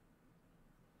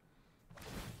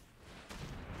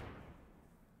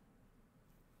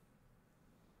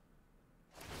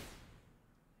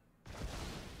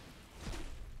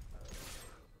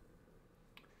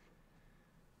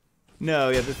 No,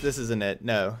 yeah, this isn't it.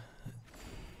 No.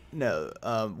 No,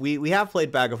 we have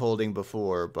played Bag of Holding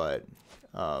before, but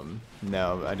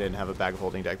no, I didn't have a Bag of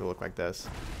Holding deck that looked like this.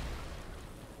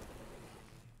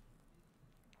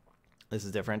 This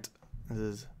is different. This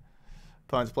is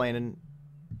opponent's playing in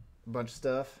a bunch of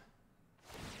stuff.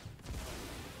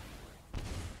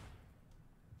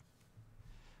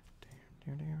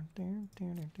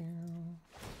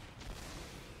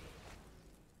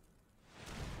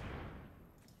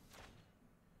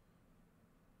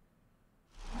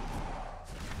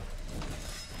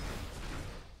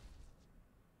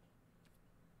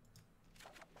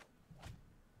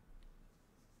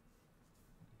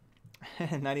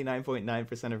 And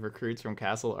 99.9% of recruits from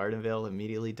Castle Ardenvale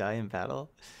immediately die in battle.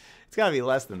 It's gotta be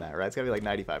less than that, right? It's gotta be like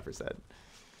 95%.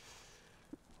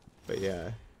 But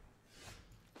yeah.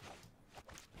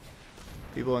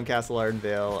 People in Castle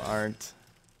Ardenvale aren't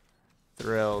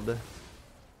thrilled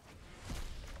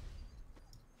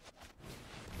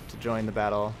to join the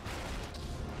battle.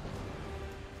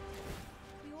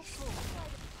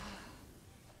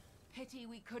 Pity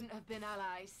we couldn't have been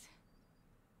allies.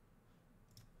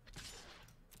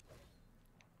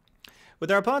 With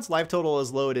our opponent's life total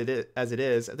as low as it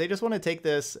is, if they just want to take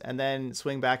this and then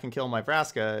swing back and kill my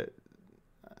Vraska,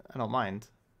 I don't mind.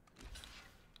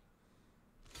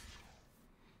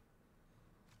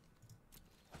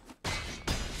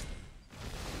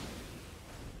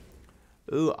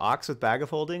 Ooh, Ox with Bag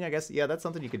of Holding, I guess. Yeah, that's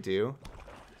something you could do.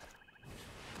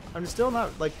 I'm still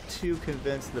not like too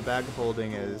convinced the Bag of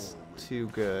Holding is too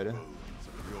good.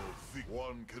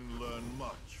 One can learn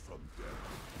much from death.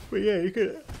 But yeah, you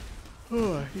could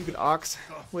Ox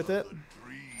with it.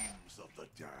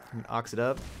 You can Ox it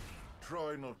up.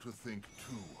 Try not to think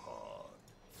too hard.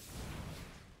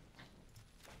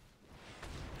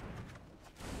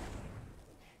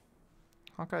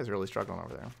 Hawkeye's really struggling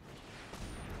over there.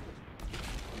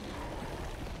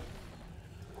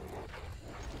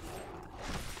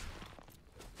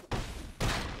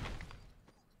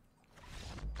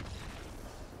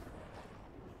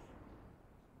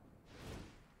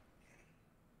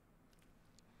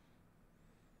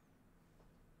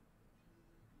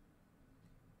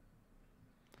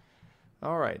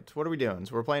 All right, what are we doing?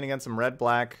 So we're playing against some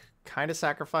red-black, kind of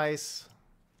sacrifice,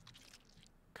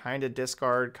 kind of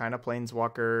discard, kind of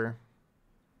planeswalker,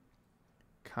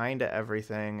 kind of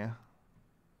everything.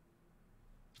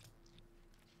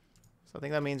 So I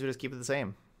think that means we just keep it the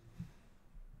same.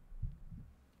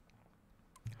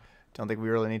 Don't think we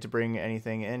really need to bring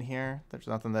anything in here. There's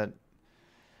nothing that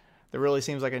really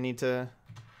seems like I need to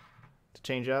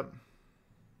change up.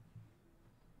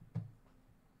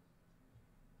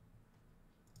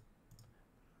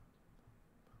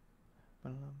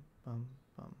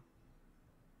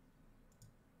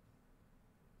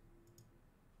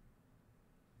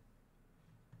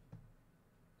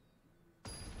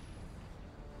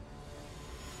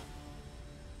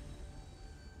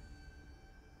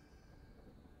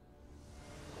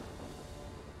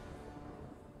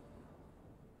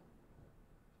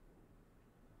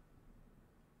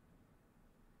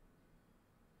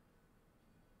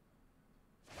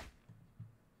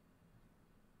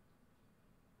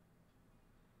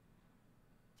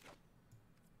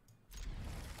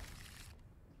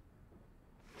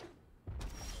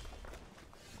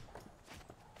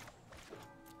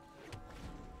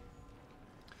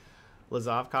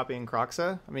 Lazav copying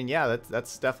Croxa. I mean, yeah,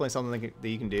 that's definitely something that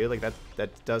you can do. Like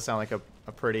that does sound like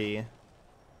a pretty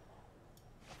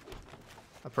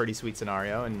sweet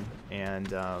scenario,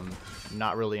 and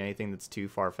not really anything that's too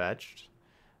far fetched.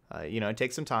 You know, it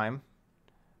takes some time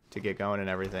to get going and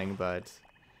everything, but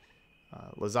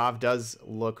Lazav does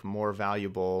look more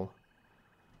valuable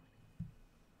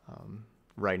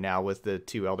right now with the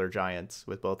 2 Elder Giants,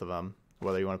 with both of them.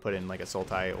 Whether you want to put in like a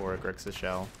Sultai or a Grixis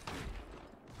shell.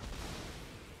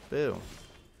 Boo.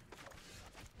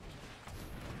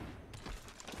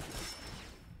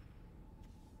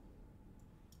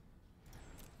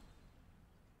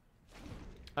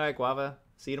 Alright, Guava.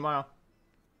 See you tomorrow.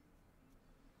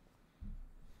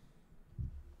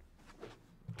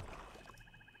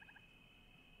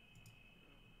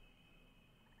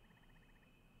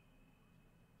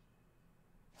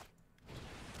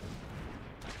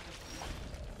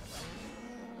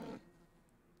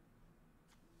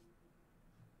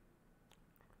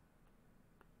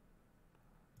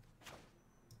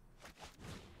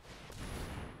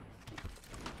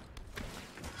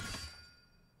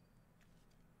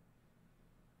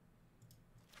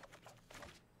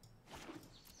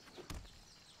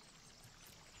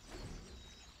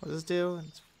 What does this do?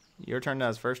 It's your turn to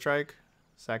has first strike.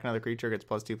 Sack another creature, gets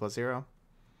 +2/+0. Sure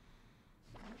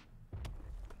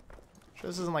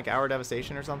this isn't like Hour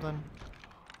Devastation or something?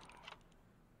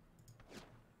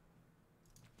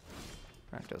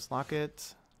 Rakdos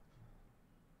Locket.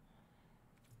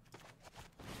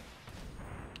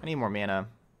 I need more mana.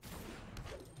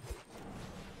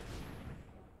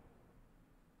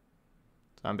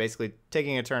 So I'm basically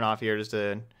taking a turn off here just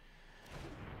to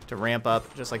ramp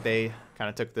up, just like they kind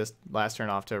of took this last turn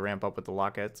off to ramp up with the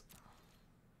Lockets.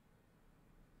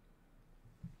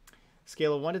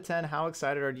 Scale of 1 to 10, how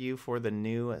excited are you for the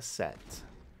new set?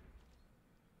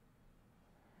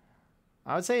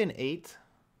 I would say an 8.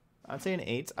 I'd say an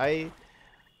 8. I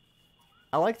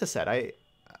like the set. I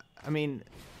mean,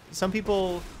 some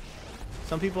people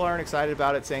aren't excited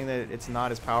about it, saying that it's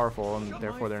not as powerful and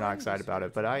therefore they're not excited about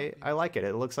it. But I like it.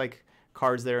 It looks like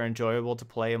cards that are enjoyable to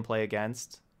play and play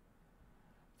against.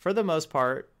 For the most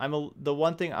part, the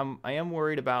one thing I am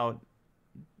worried about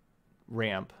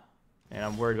ramp, and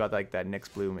I'm worried about like that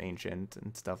Nyx Bloom Ancient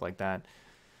and stuff like that.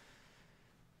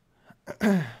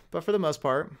 But for the most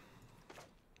part,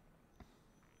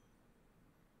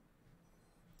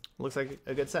 looks like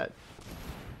a good set.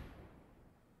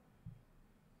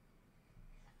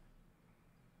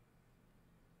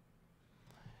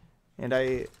 And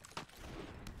I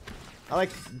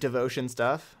like devotion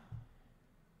stuff.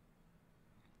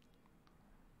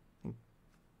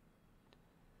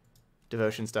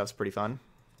 Devotion stuff's pretty fun.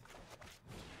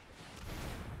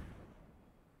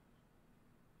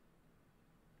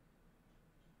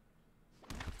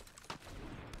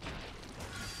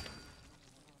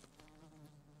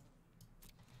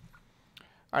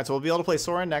 Alright, so we'll be able to play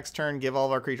Sorin next turn, give all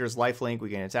of our creatures lifelink. We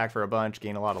can attack for a bunch,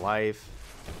 gain a lot of life,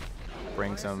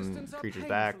 bring some creatures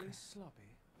back,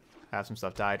 have some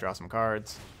stuff die, draw some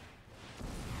cards.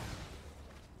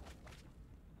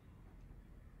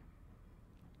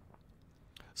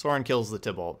 Sorin kills the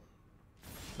Tybalt.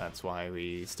 That's why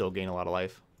we still gain a lot of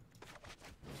life.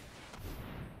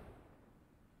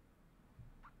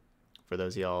 For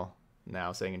those of y'all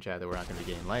now saying in chat that we're not going to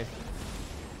be gaining life.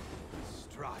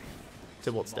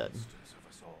 Tybalt's dead.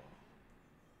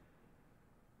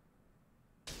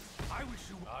 I wish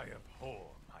you. I abhor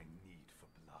my need for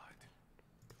blood.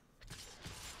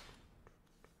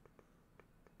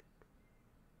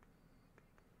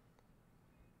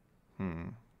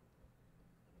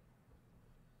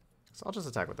 So I'll just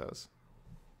attack with those.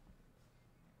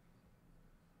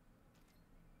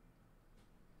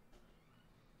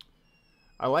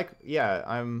 I like, yeah,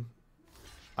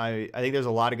 I think there's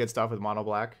a lot of good stuff with mono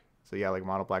black. So yeah, like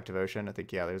Mono Black Devotion. I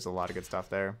think, yeah, there's a lot of good stuff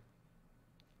there.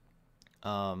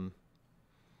 I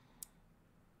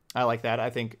like that.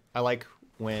 I like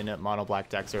when Mono Black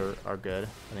decks are good.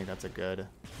 I think that's a good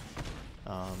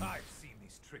I've seen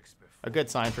these tricks before. a good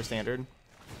sign for Standard.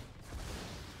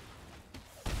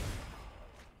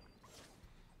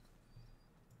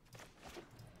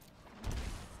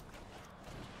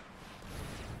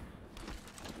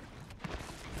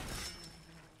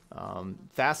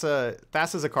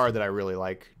 Thassa is a card that I really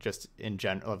like, just in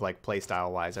general, of like play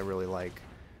style wise. I really like.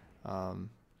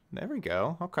 There we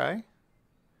go. Okay.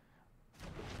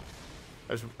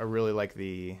 I really like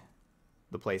the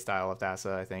play style of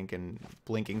Thassa, I think, and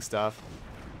blinking stuff.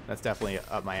 That's definitely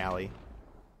up my alley.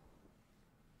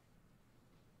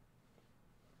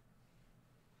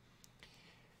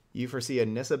 You foresee a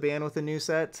Nissa ban with a new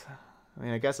set? I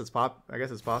mean, I guess it's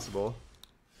possible.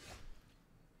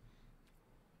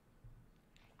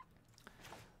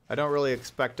 I don't really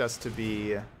expect us to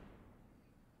be. I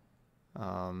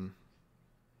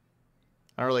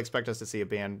don't really expect us to see a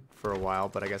ban for a while,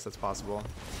 but I guess that's possible.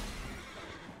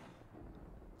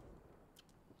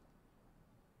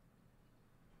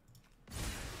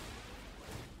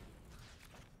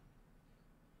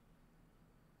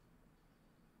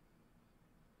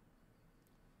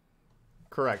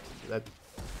 Correct.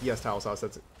 Yes, Towel Sauce.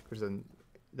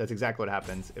 That's exactly what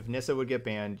happens. If Nissa would get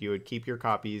banned, you would keep your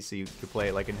copies so you could play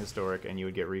it like in Historic, and you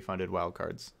would get refunded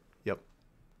wildcards. Yep.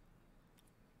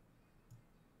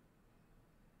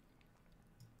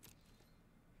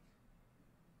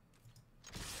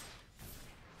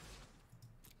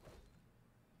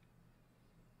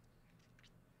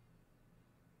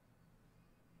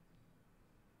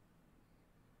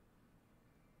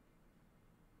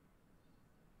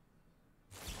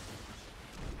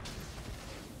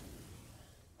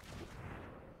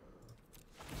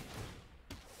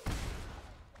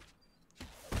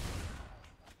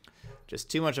 Just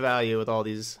too much value with all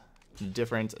these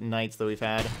different knights that we've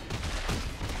had.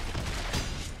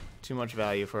 Too much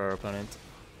value for our opponent.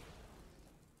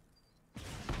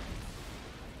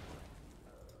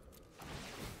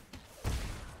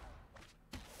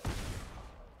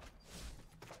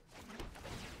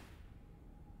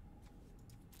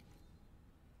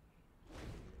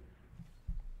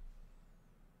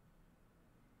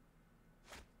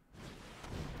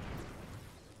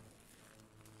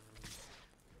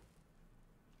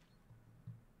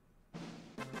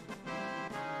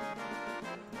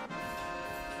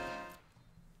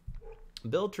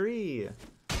 Bill Tree,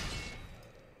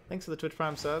 thanks for the Twitch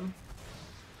Prime sub.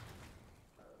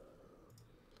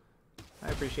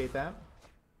 I appreciate that.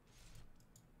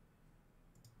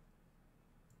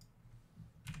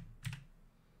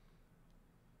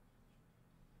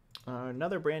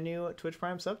 Another brand new Twitch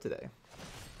Prime sub today.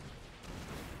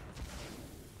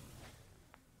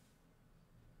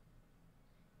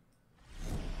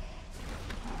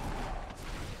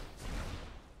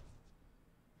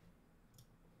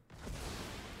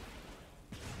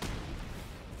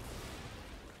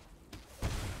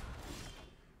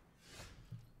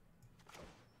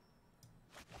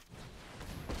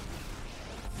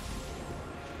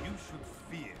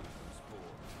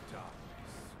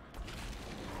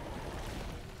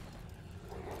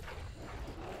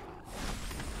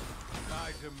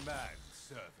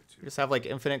 You just have like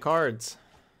infinite cards.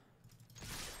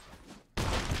 We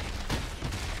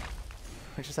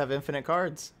just have infinite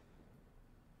cards.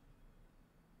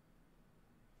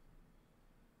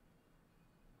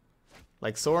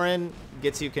 Like Sorin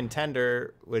gets you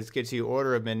Contender, which gets you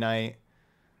Order of Midnight,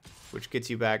 which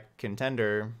gets you back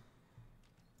Contender,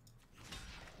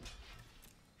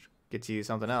 which gets you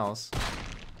something else.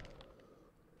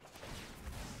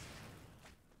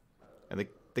 And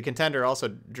the Contender also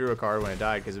drew a card when it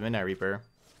died because of Midnight Reaper.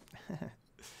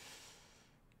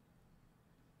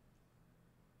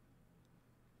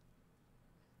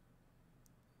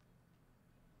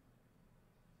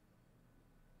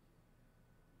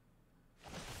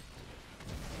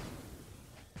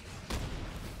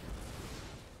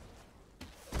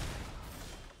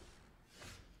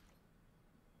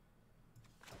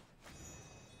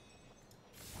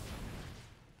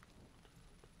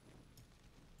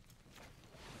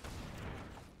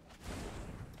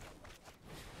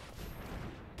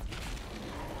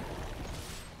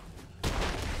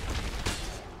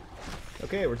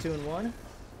 Okay, we're 2-1.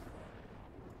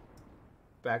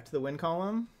 Back to the win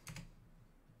column.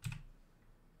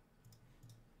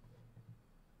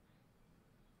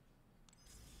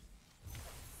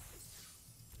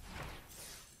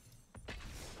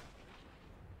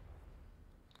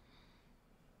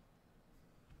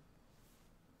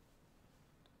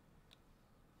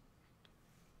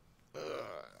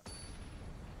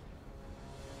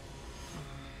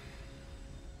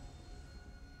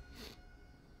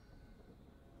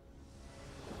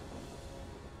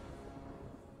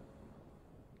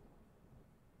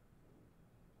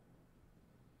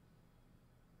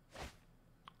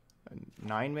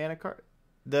 9 mana card.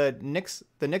 The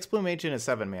Nyx Bloom Agent is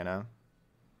 7 mana.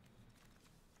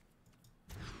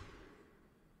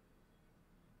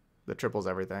 That triples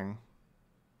everything.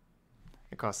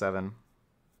 It costs 7.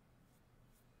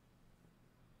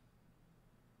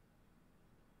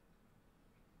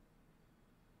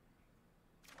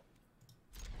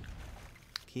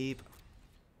 Keep.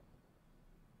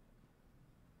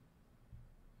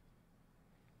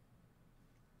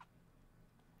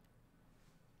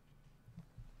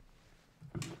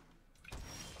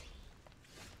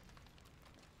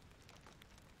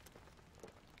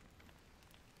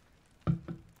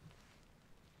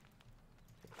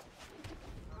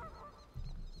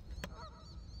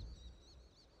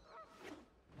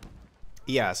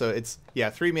 Yeah, so it's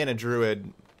 3 mana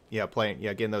druid. Yeah,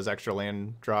 getting those extra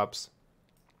land drops.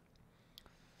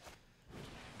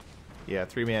 Yeah,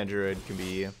 3 mana druid can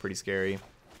be pretty scary.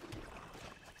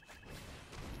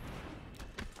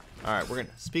 All right,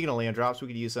 speaking of land drops, we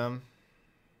could use some.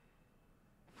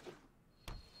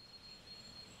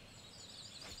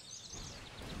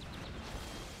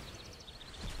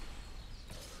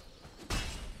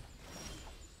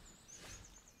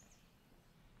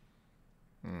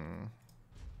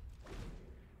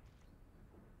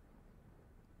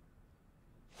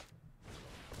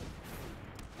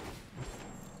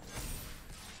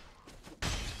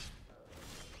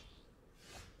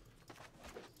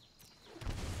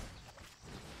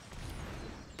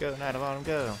 Go, Knight of Autumn,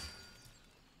 go.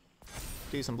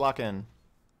 Do some blocking.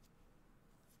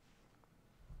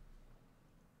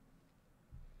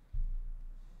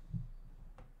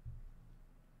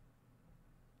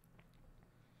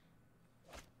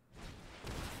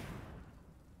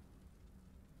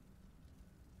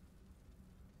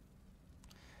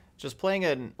 Just playing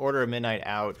an Order of Midnight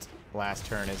out last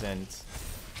turn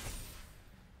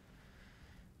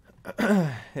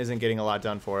isn't getting a lot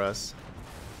done for us.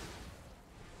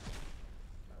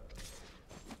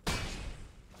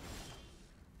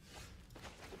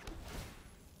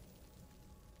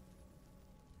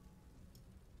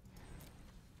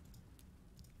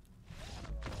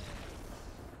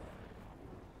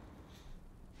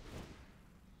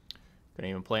 Couldn't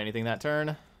even play anything that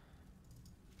turn.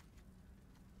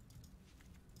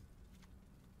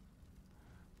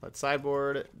 Let's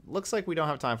sideboard. Looks like we don't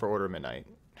have time for Order of Midnight.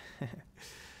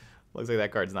 Looks like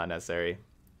that card's not necessary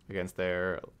against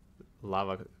their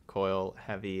Lava Coil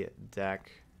heavy deck.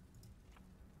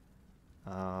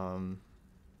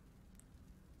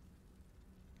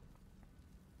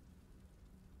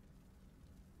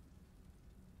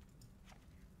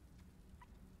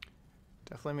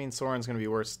 Definitely means Sorin's going to be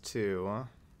worse too. Huh?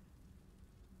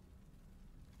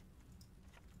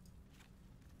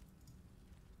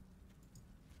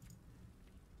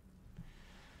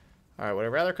 Alright, would I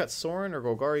rather cut Sorin or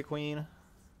Golgari Queen?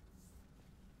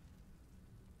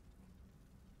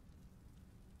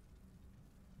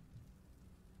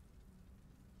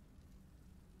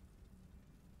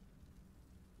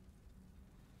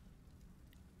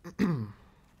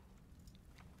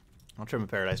 I'll trim a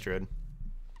Paradise Druid.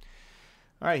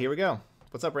 Alright, here we go.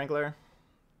 What's up, Rankler?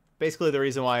 Basically, the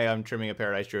reason why I'm trimming a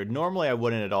Paradise Druid, normally I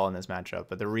wouldn't at all in this matchup,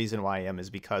 but the reason why I am is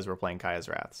because we're playing Kaya's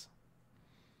Wraths.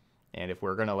 And if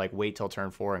we're going to like wait till turn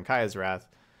 4 in Kaya's Wrath,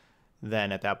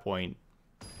 then at that point,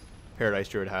 Paradise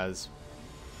Druid has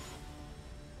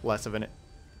less of an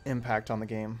impact on the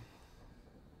game.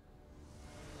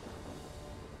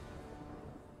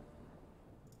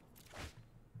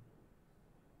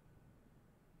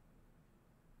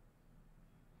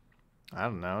 I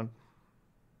don't know.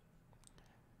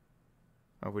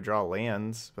 If we draw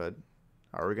lands, but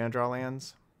are we going to draw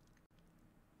lands?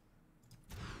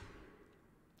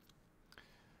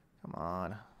 Come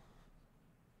on.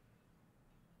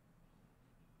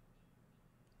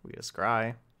 We get a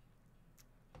scry.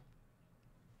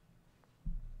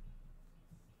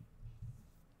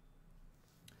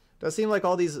 Does seem like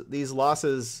all these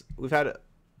losses, we've had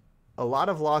a lot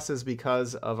of losses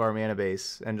because of our mana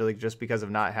base and like just because of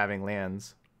not having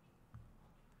lands.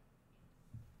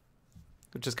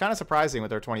 Which is kind of surprising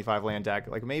with our 25 land deck.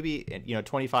 Like maybe,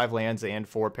 25 lands and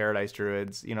 4 Paradise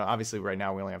Druids. Obviously right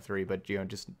now we only have 3, but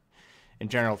just in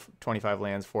general, 25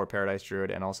 lands, 4 Paradise Druid,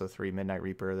 and also 3 Midnight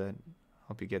Reaper that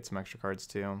help you get some extra cards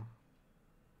too.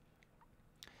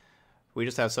 We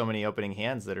just have so many opening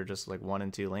hands that are just like 1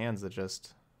 and 2 lands that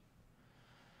just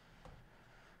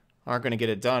aren't going to get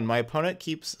it done. My opponent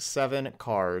keeps 7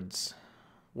 cards.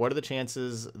 What are the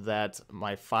chances that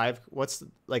my 5...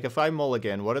 if I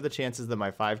mulligan, what are the chances that my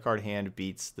 5-card hand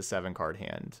beats the 7-card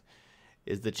hand?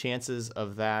 Is the chances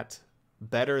of that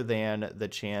better than the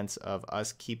chance of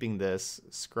us keeping this,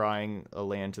 scrying a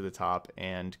land to the top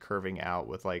and curving out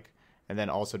with like, and then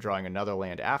also drawing another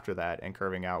land after that and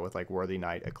curving out with like Worthy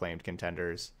Knight, Acclaimed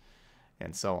Contenders,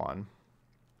 and so on.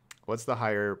 What's the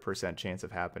higher percent chance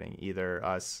of happening? Either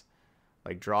us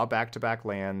like draw back-to-back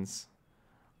lands,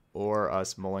 or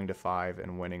us mulling to 5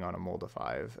 and winning on a mull to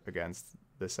 5 against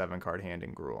the 7-card hand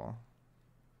in Gruul.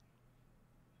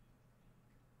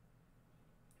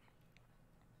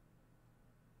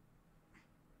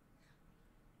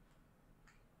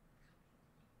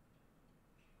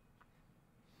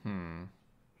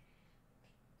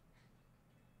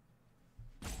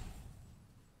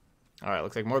 Alright,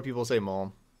 looks like more people say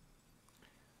mull.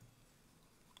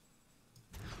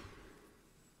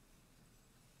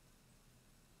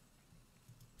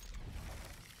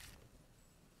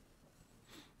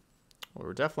 Well,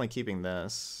 we're definitely keeping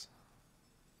this.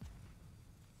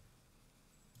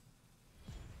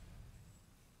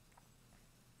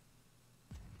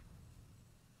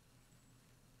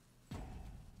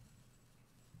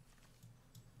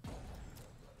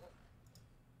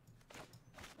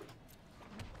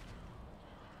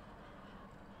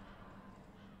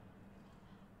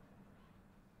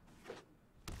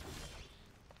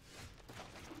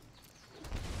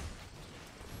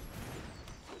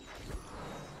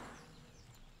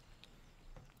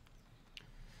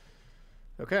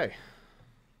 Okay.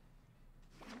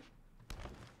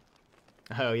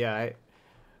 Oh yeah, I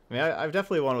mean, I've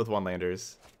definitely won with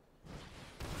one-landers.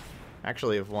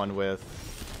 Actually, I've won with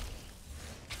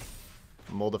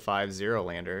mull to 5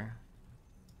 0-lander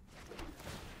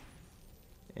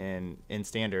in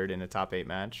standard in a top 8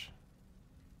 match.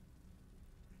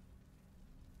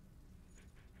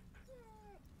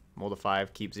 Mull to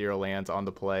 5, keep 0 lands on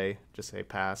the play. Just say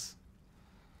pass.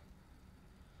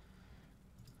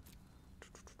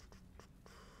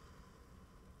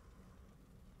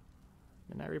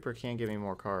 Midnight Reaper can give me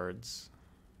more cards.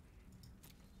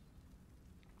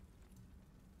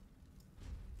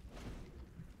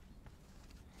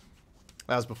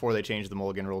 That was before they changed the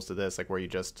mulligan rules to this, like where you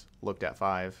just looked at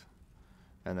 5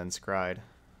 and then scried.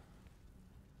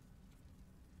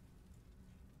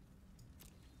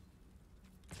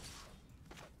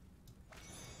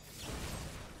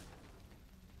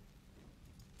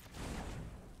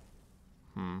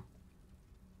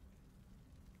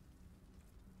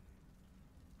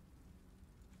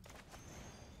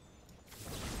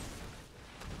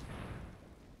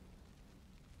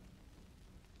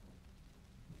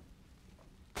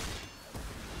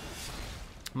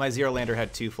 My 0-lander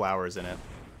had 2 flowers in it.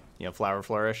 You know, Flower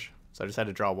Flourish. So I just had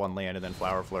to draw 1 land and then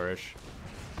Flower Flourish.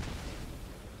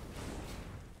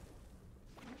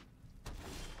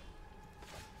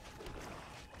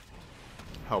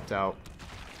 Helped out.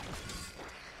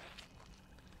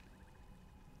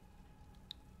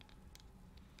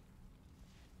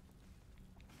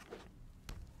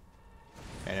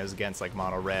 And it was against like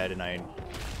mono red, and I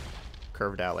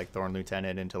curved out like Thorn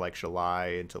Lieutenant into like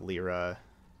Shalai, into Lyra.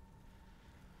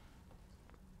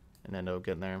 And ended up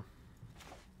getting there.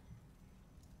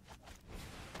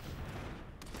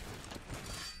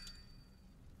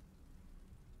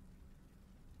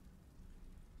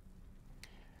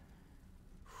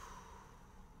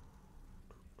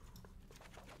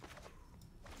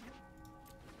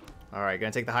 Alright,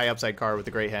 gonna take the high upside card with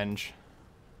the Great Henge.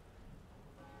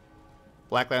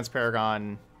 Blacklands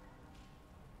Paragon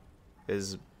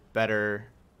is better.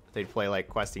 They'd play like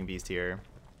Questing Beast here.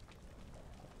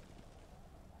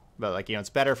 But like, you know, it's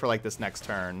better for like this next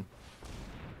turn.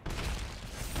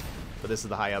 But this is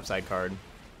the high upside card.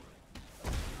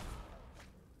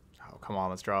 Oh, come on,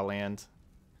 let's draw a land.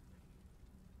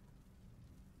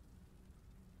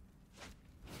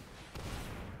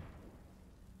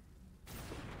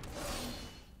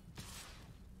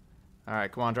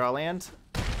 Alright, come on, draw a land.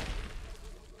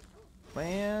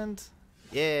 Land.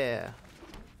 Yeah.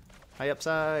 High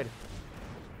upside.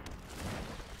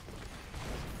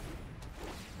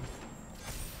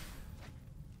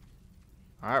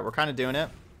 Alright, we're kind of doing it.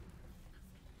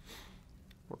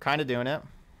 We're kind of doing it.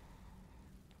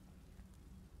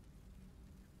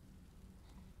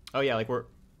 Oh yeah, like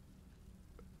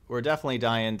we're definitely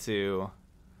dying to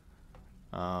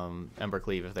Ember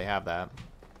Cleave if they have that.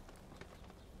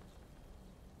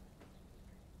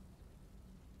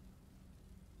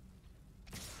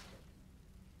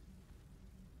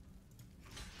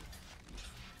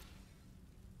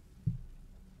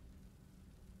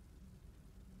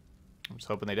 I'm just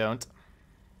hoping they don't.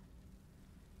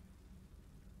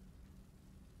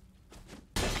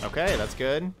 Okay, that's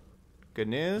good. Good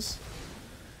news.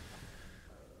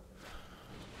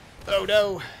 Oh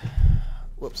no.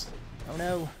 Whoops. Oh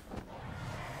no.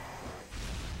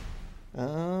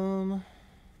 Um.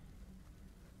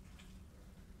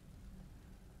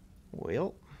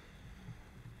 Well.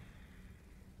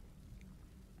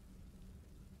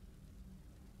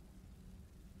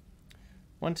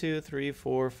 One, two, three,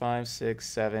 four, five, six,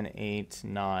 seven, eight,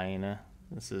 nine.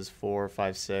 This is 4,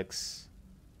 5, 6,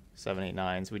 7, 8,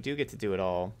 9. So we do get to do it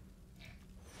all.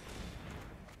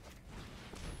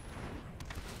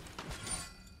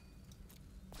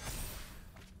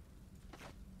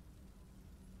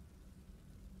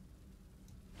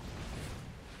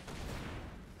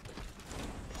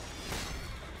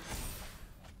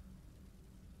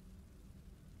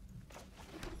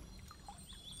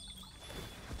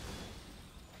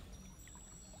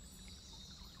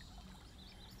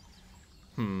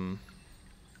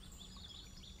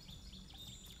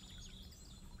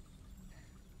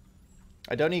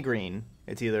 I don't need green.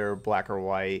 It's either black or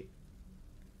white.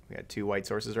 We got 2 white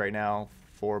sources right now.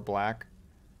 4 black.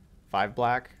 5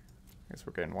 black. I guess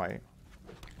we're getting white.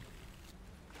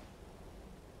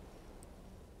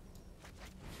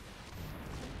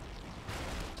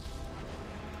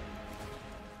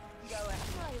 Go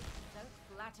ahead. Don't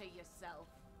flatter yourself.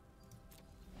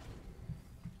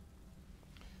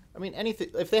 I mean, anything.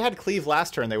 If they had cleave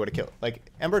last turn, they would have killed.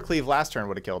 Like, Ember cleave last turn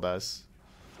would have killed us.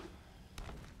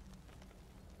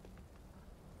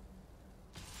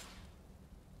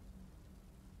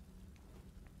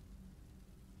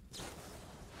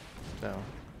 So.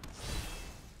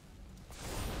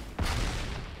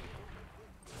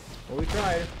 Well, we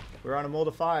tried. We were on a mold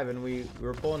of 5, and we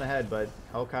were pulling ahead, but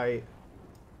Hellkite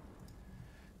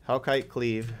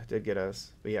cleave did get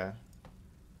us. But yeah.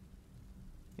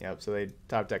 Yep, so they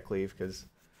top deck cleave, because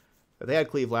if they had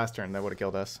cleave last turn, that would have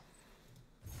killed us.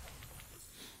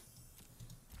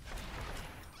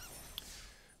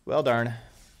 Well, darn.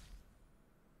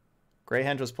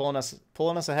 Greyhenge was pulling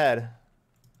us ahead,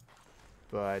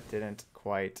 but didn't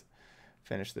quite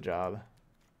finish the job.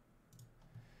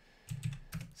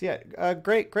 So yeah,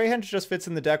 Greyhenge just fits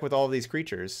in the deck with all of these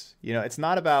creatures. You know, it's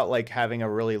not about like having a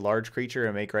really large creature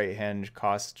and make Greyhenge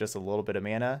cost just a little bit of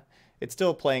mana. It's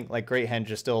still playing like Greyhenge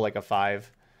is still like a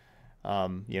 5,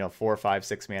 you know, 4, 5,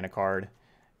 6 mana card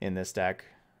in this deck.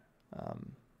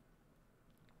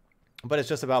 But it's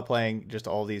just about playing just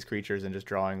all these creatures and just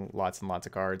drawing lots and lots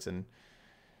of cards and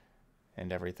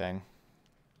everything.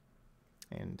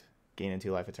 And gaining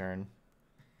 2 life a turn.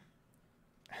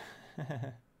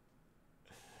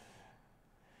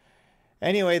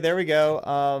 Anyway, there we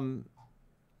go.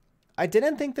 I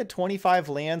didn't think that 25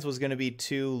 lands was going to be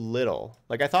too little.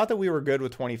 Like, I thought that we were good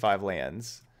with 25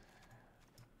 lands.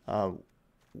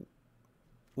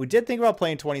 We did think about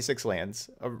playing 26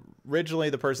 lands. Originally,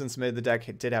 the person submitted the deck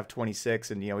did have 26,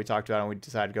 and, you know, we talked about it and we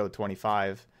decided to go with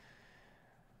 25.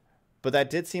 But that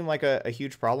did seem like a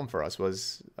huge problem for us,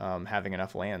 was having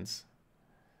enough lands.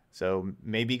 So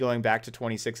maybe going back to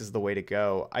 26 is the way to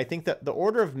go. I think that the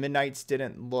Order of Midnights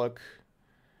didn't look...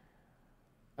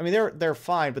 I mean, they're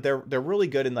fine, but they're really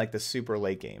good in like the super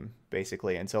late game,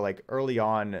 basically. And so like early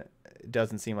on, it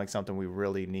doesn't seem like something we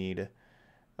really need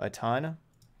a ton.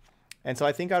 And so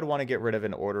I think I'd want to get rid of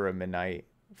an Order of Midnight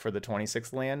for the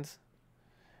 26th land.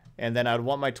 And then I'd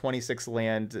want my 26th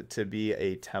land to be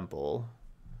a temple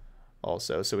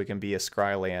also, so it can be a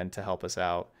scry land to help us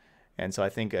out. And so I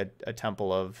think a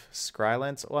temple of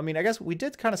Skrylance. Well, I mean, I guess we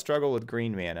did kind of struggle with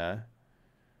green mana.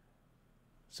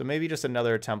 So maybe just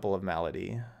another Temple of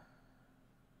Malady.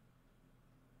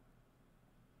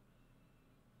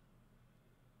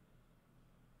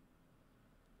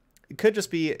 It could just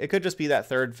be that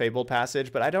 3rd Fabled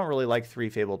Passage, but I don't really like 3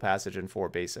 Fabled Passage and 4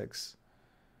 basics.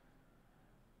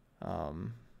 I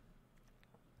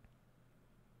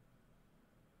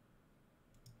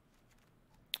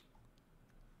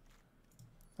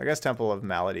guess Temple of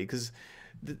Malady, because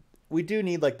we do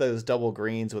need like those double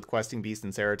greens with Questing Beast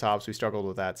and Ceratops. We struggled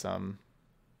with that some.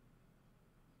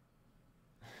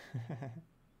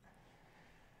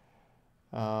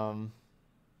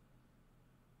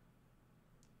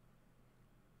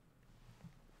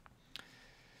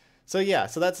 So yeah,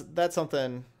 so that's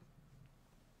something.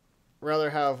 Rather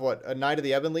have what, a Knight of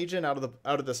the Ebon Legion out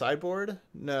of the sideboard?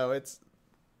 No, it's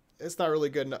not really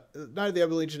good. Knight of the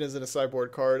Ebon Legion isn't a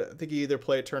sideboard card. I think you either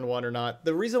play it turn 1 or not.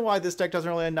 The reason why this deck doesn't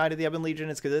really have Knight of the Ebon Legion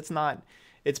is because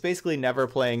it's basically never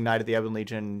playing Knight of the Ebon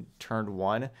Legion turn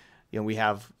 1. You know, we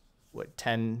have,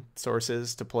 10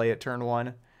 sources to play at turn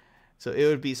 1. So it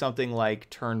would be something like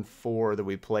turn 4 that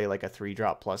we play like a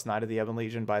 3-drop plus Knight of the Ebon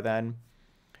Legion by then.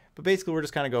 But basically we're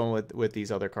just kind of going with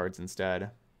these other cards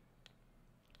instead.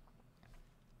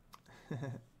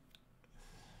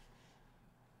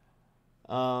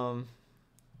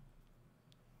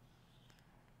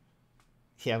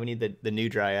 Yeah, we need the new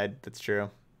Dryad. That's true.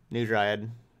 New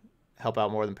Dryad. Help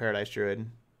out more than Paradise Druid.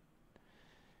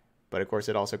 But of course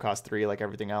it also costs 3 like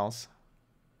everything else.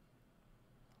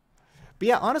 But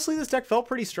yeah, honestly, this deck felt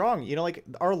pretty strong. You know, like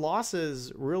our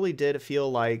losses really did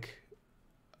feel like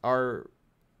our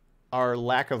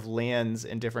lack of lands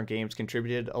in different games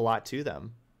contributed a lot to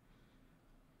them.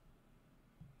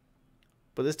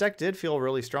 But this deck did feel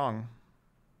really strong.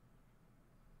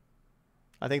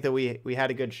 I think that we had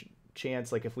a good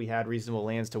chance, like if we had reasonable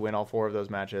lands, to win all 4 of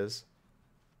those matches.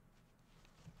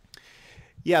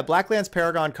 Yeah, Blacklands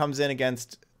Paragon comes in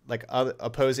against like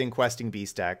opposing Questing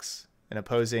Beast decks and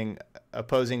opposing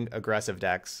aggressive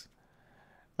decks.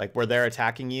 Like where they're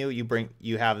attacking you,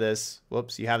 you have this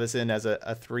in as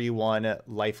a 3/1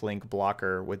 lifelink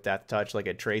blocker with Death Touch. Like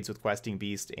it trades with Questing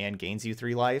Beast and gains you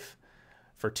 3 life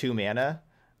for 2 mana.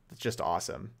 It's just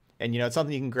awesome. And, you know, it's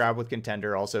something you can grab with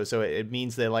Contender also. So it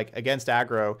means that, like, against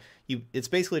aggro, it's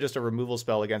basically just a removal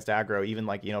spell against aggro. Even,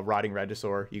 like, you know, Rotting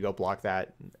Regisaur, you go block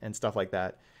that and stuff like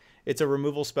that. It's a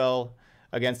removal spell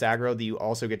against aggro that you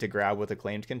also get to grab with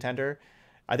Acclaimed Contender.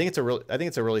 I think it's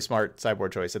a really smart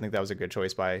sideboard choice. I think that was a good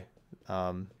choice by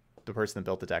the person that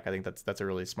built the deck. I think that's a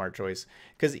really smart choice.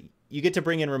 Because you get to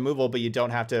bring in removal, but you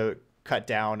don't have to cut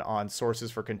down on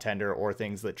sources for Contender or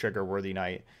things that trigger Worthy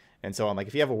Knight. And so on, like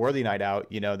if you have a Worthy Knight out,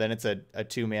 you know, then it's a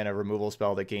 2 mana removal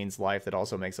spell that gains life that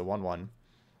also makes a 1/1,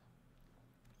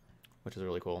 which is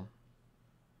really cool.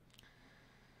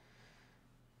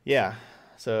 Yeah,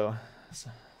 so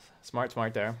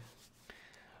smart there.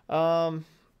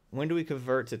 When do we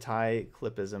convert to Thai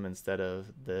clipism instead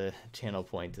of the channel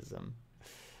pointism?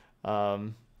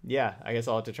 Yeah, I guess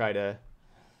I'll have to try to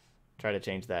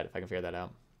change that if I can figure that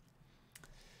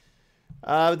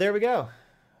out. There we go.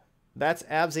 That's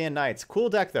Abzan Knights. Cool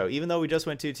deck, though. Even though we just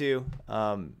went 2/2,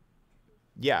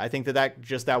 yeah, I think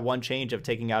that one change of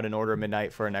taking out an Order of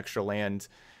Midnight for an extra land,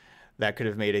 that could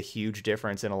have made a huge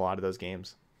difference in a lot of those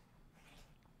games.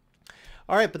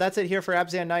 All right, but that's it here for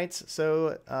Abzan Knights.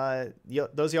 So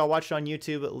those of y'all watching on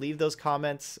YouTube, leave those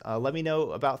comments. Let me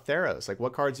know about Theros. Like,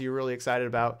 what cards are you really excited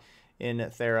about in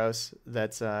Theros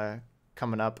that's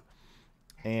coming up?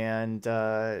 And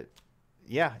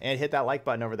yeah, and hit that like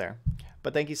button over there.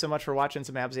 But thank you so much for watching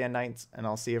some Abzan Knights, and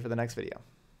I'll see you for the next video.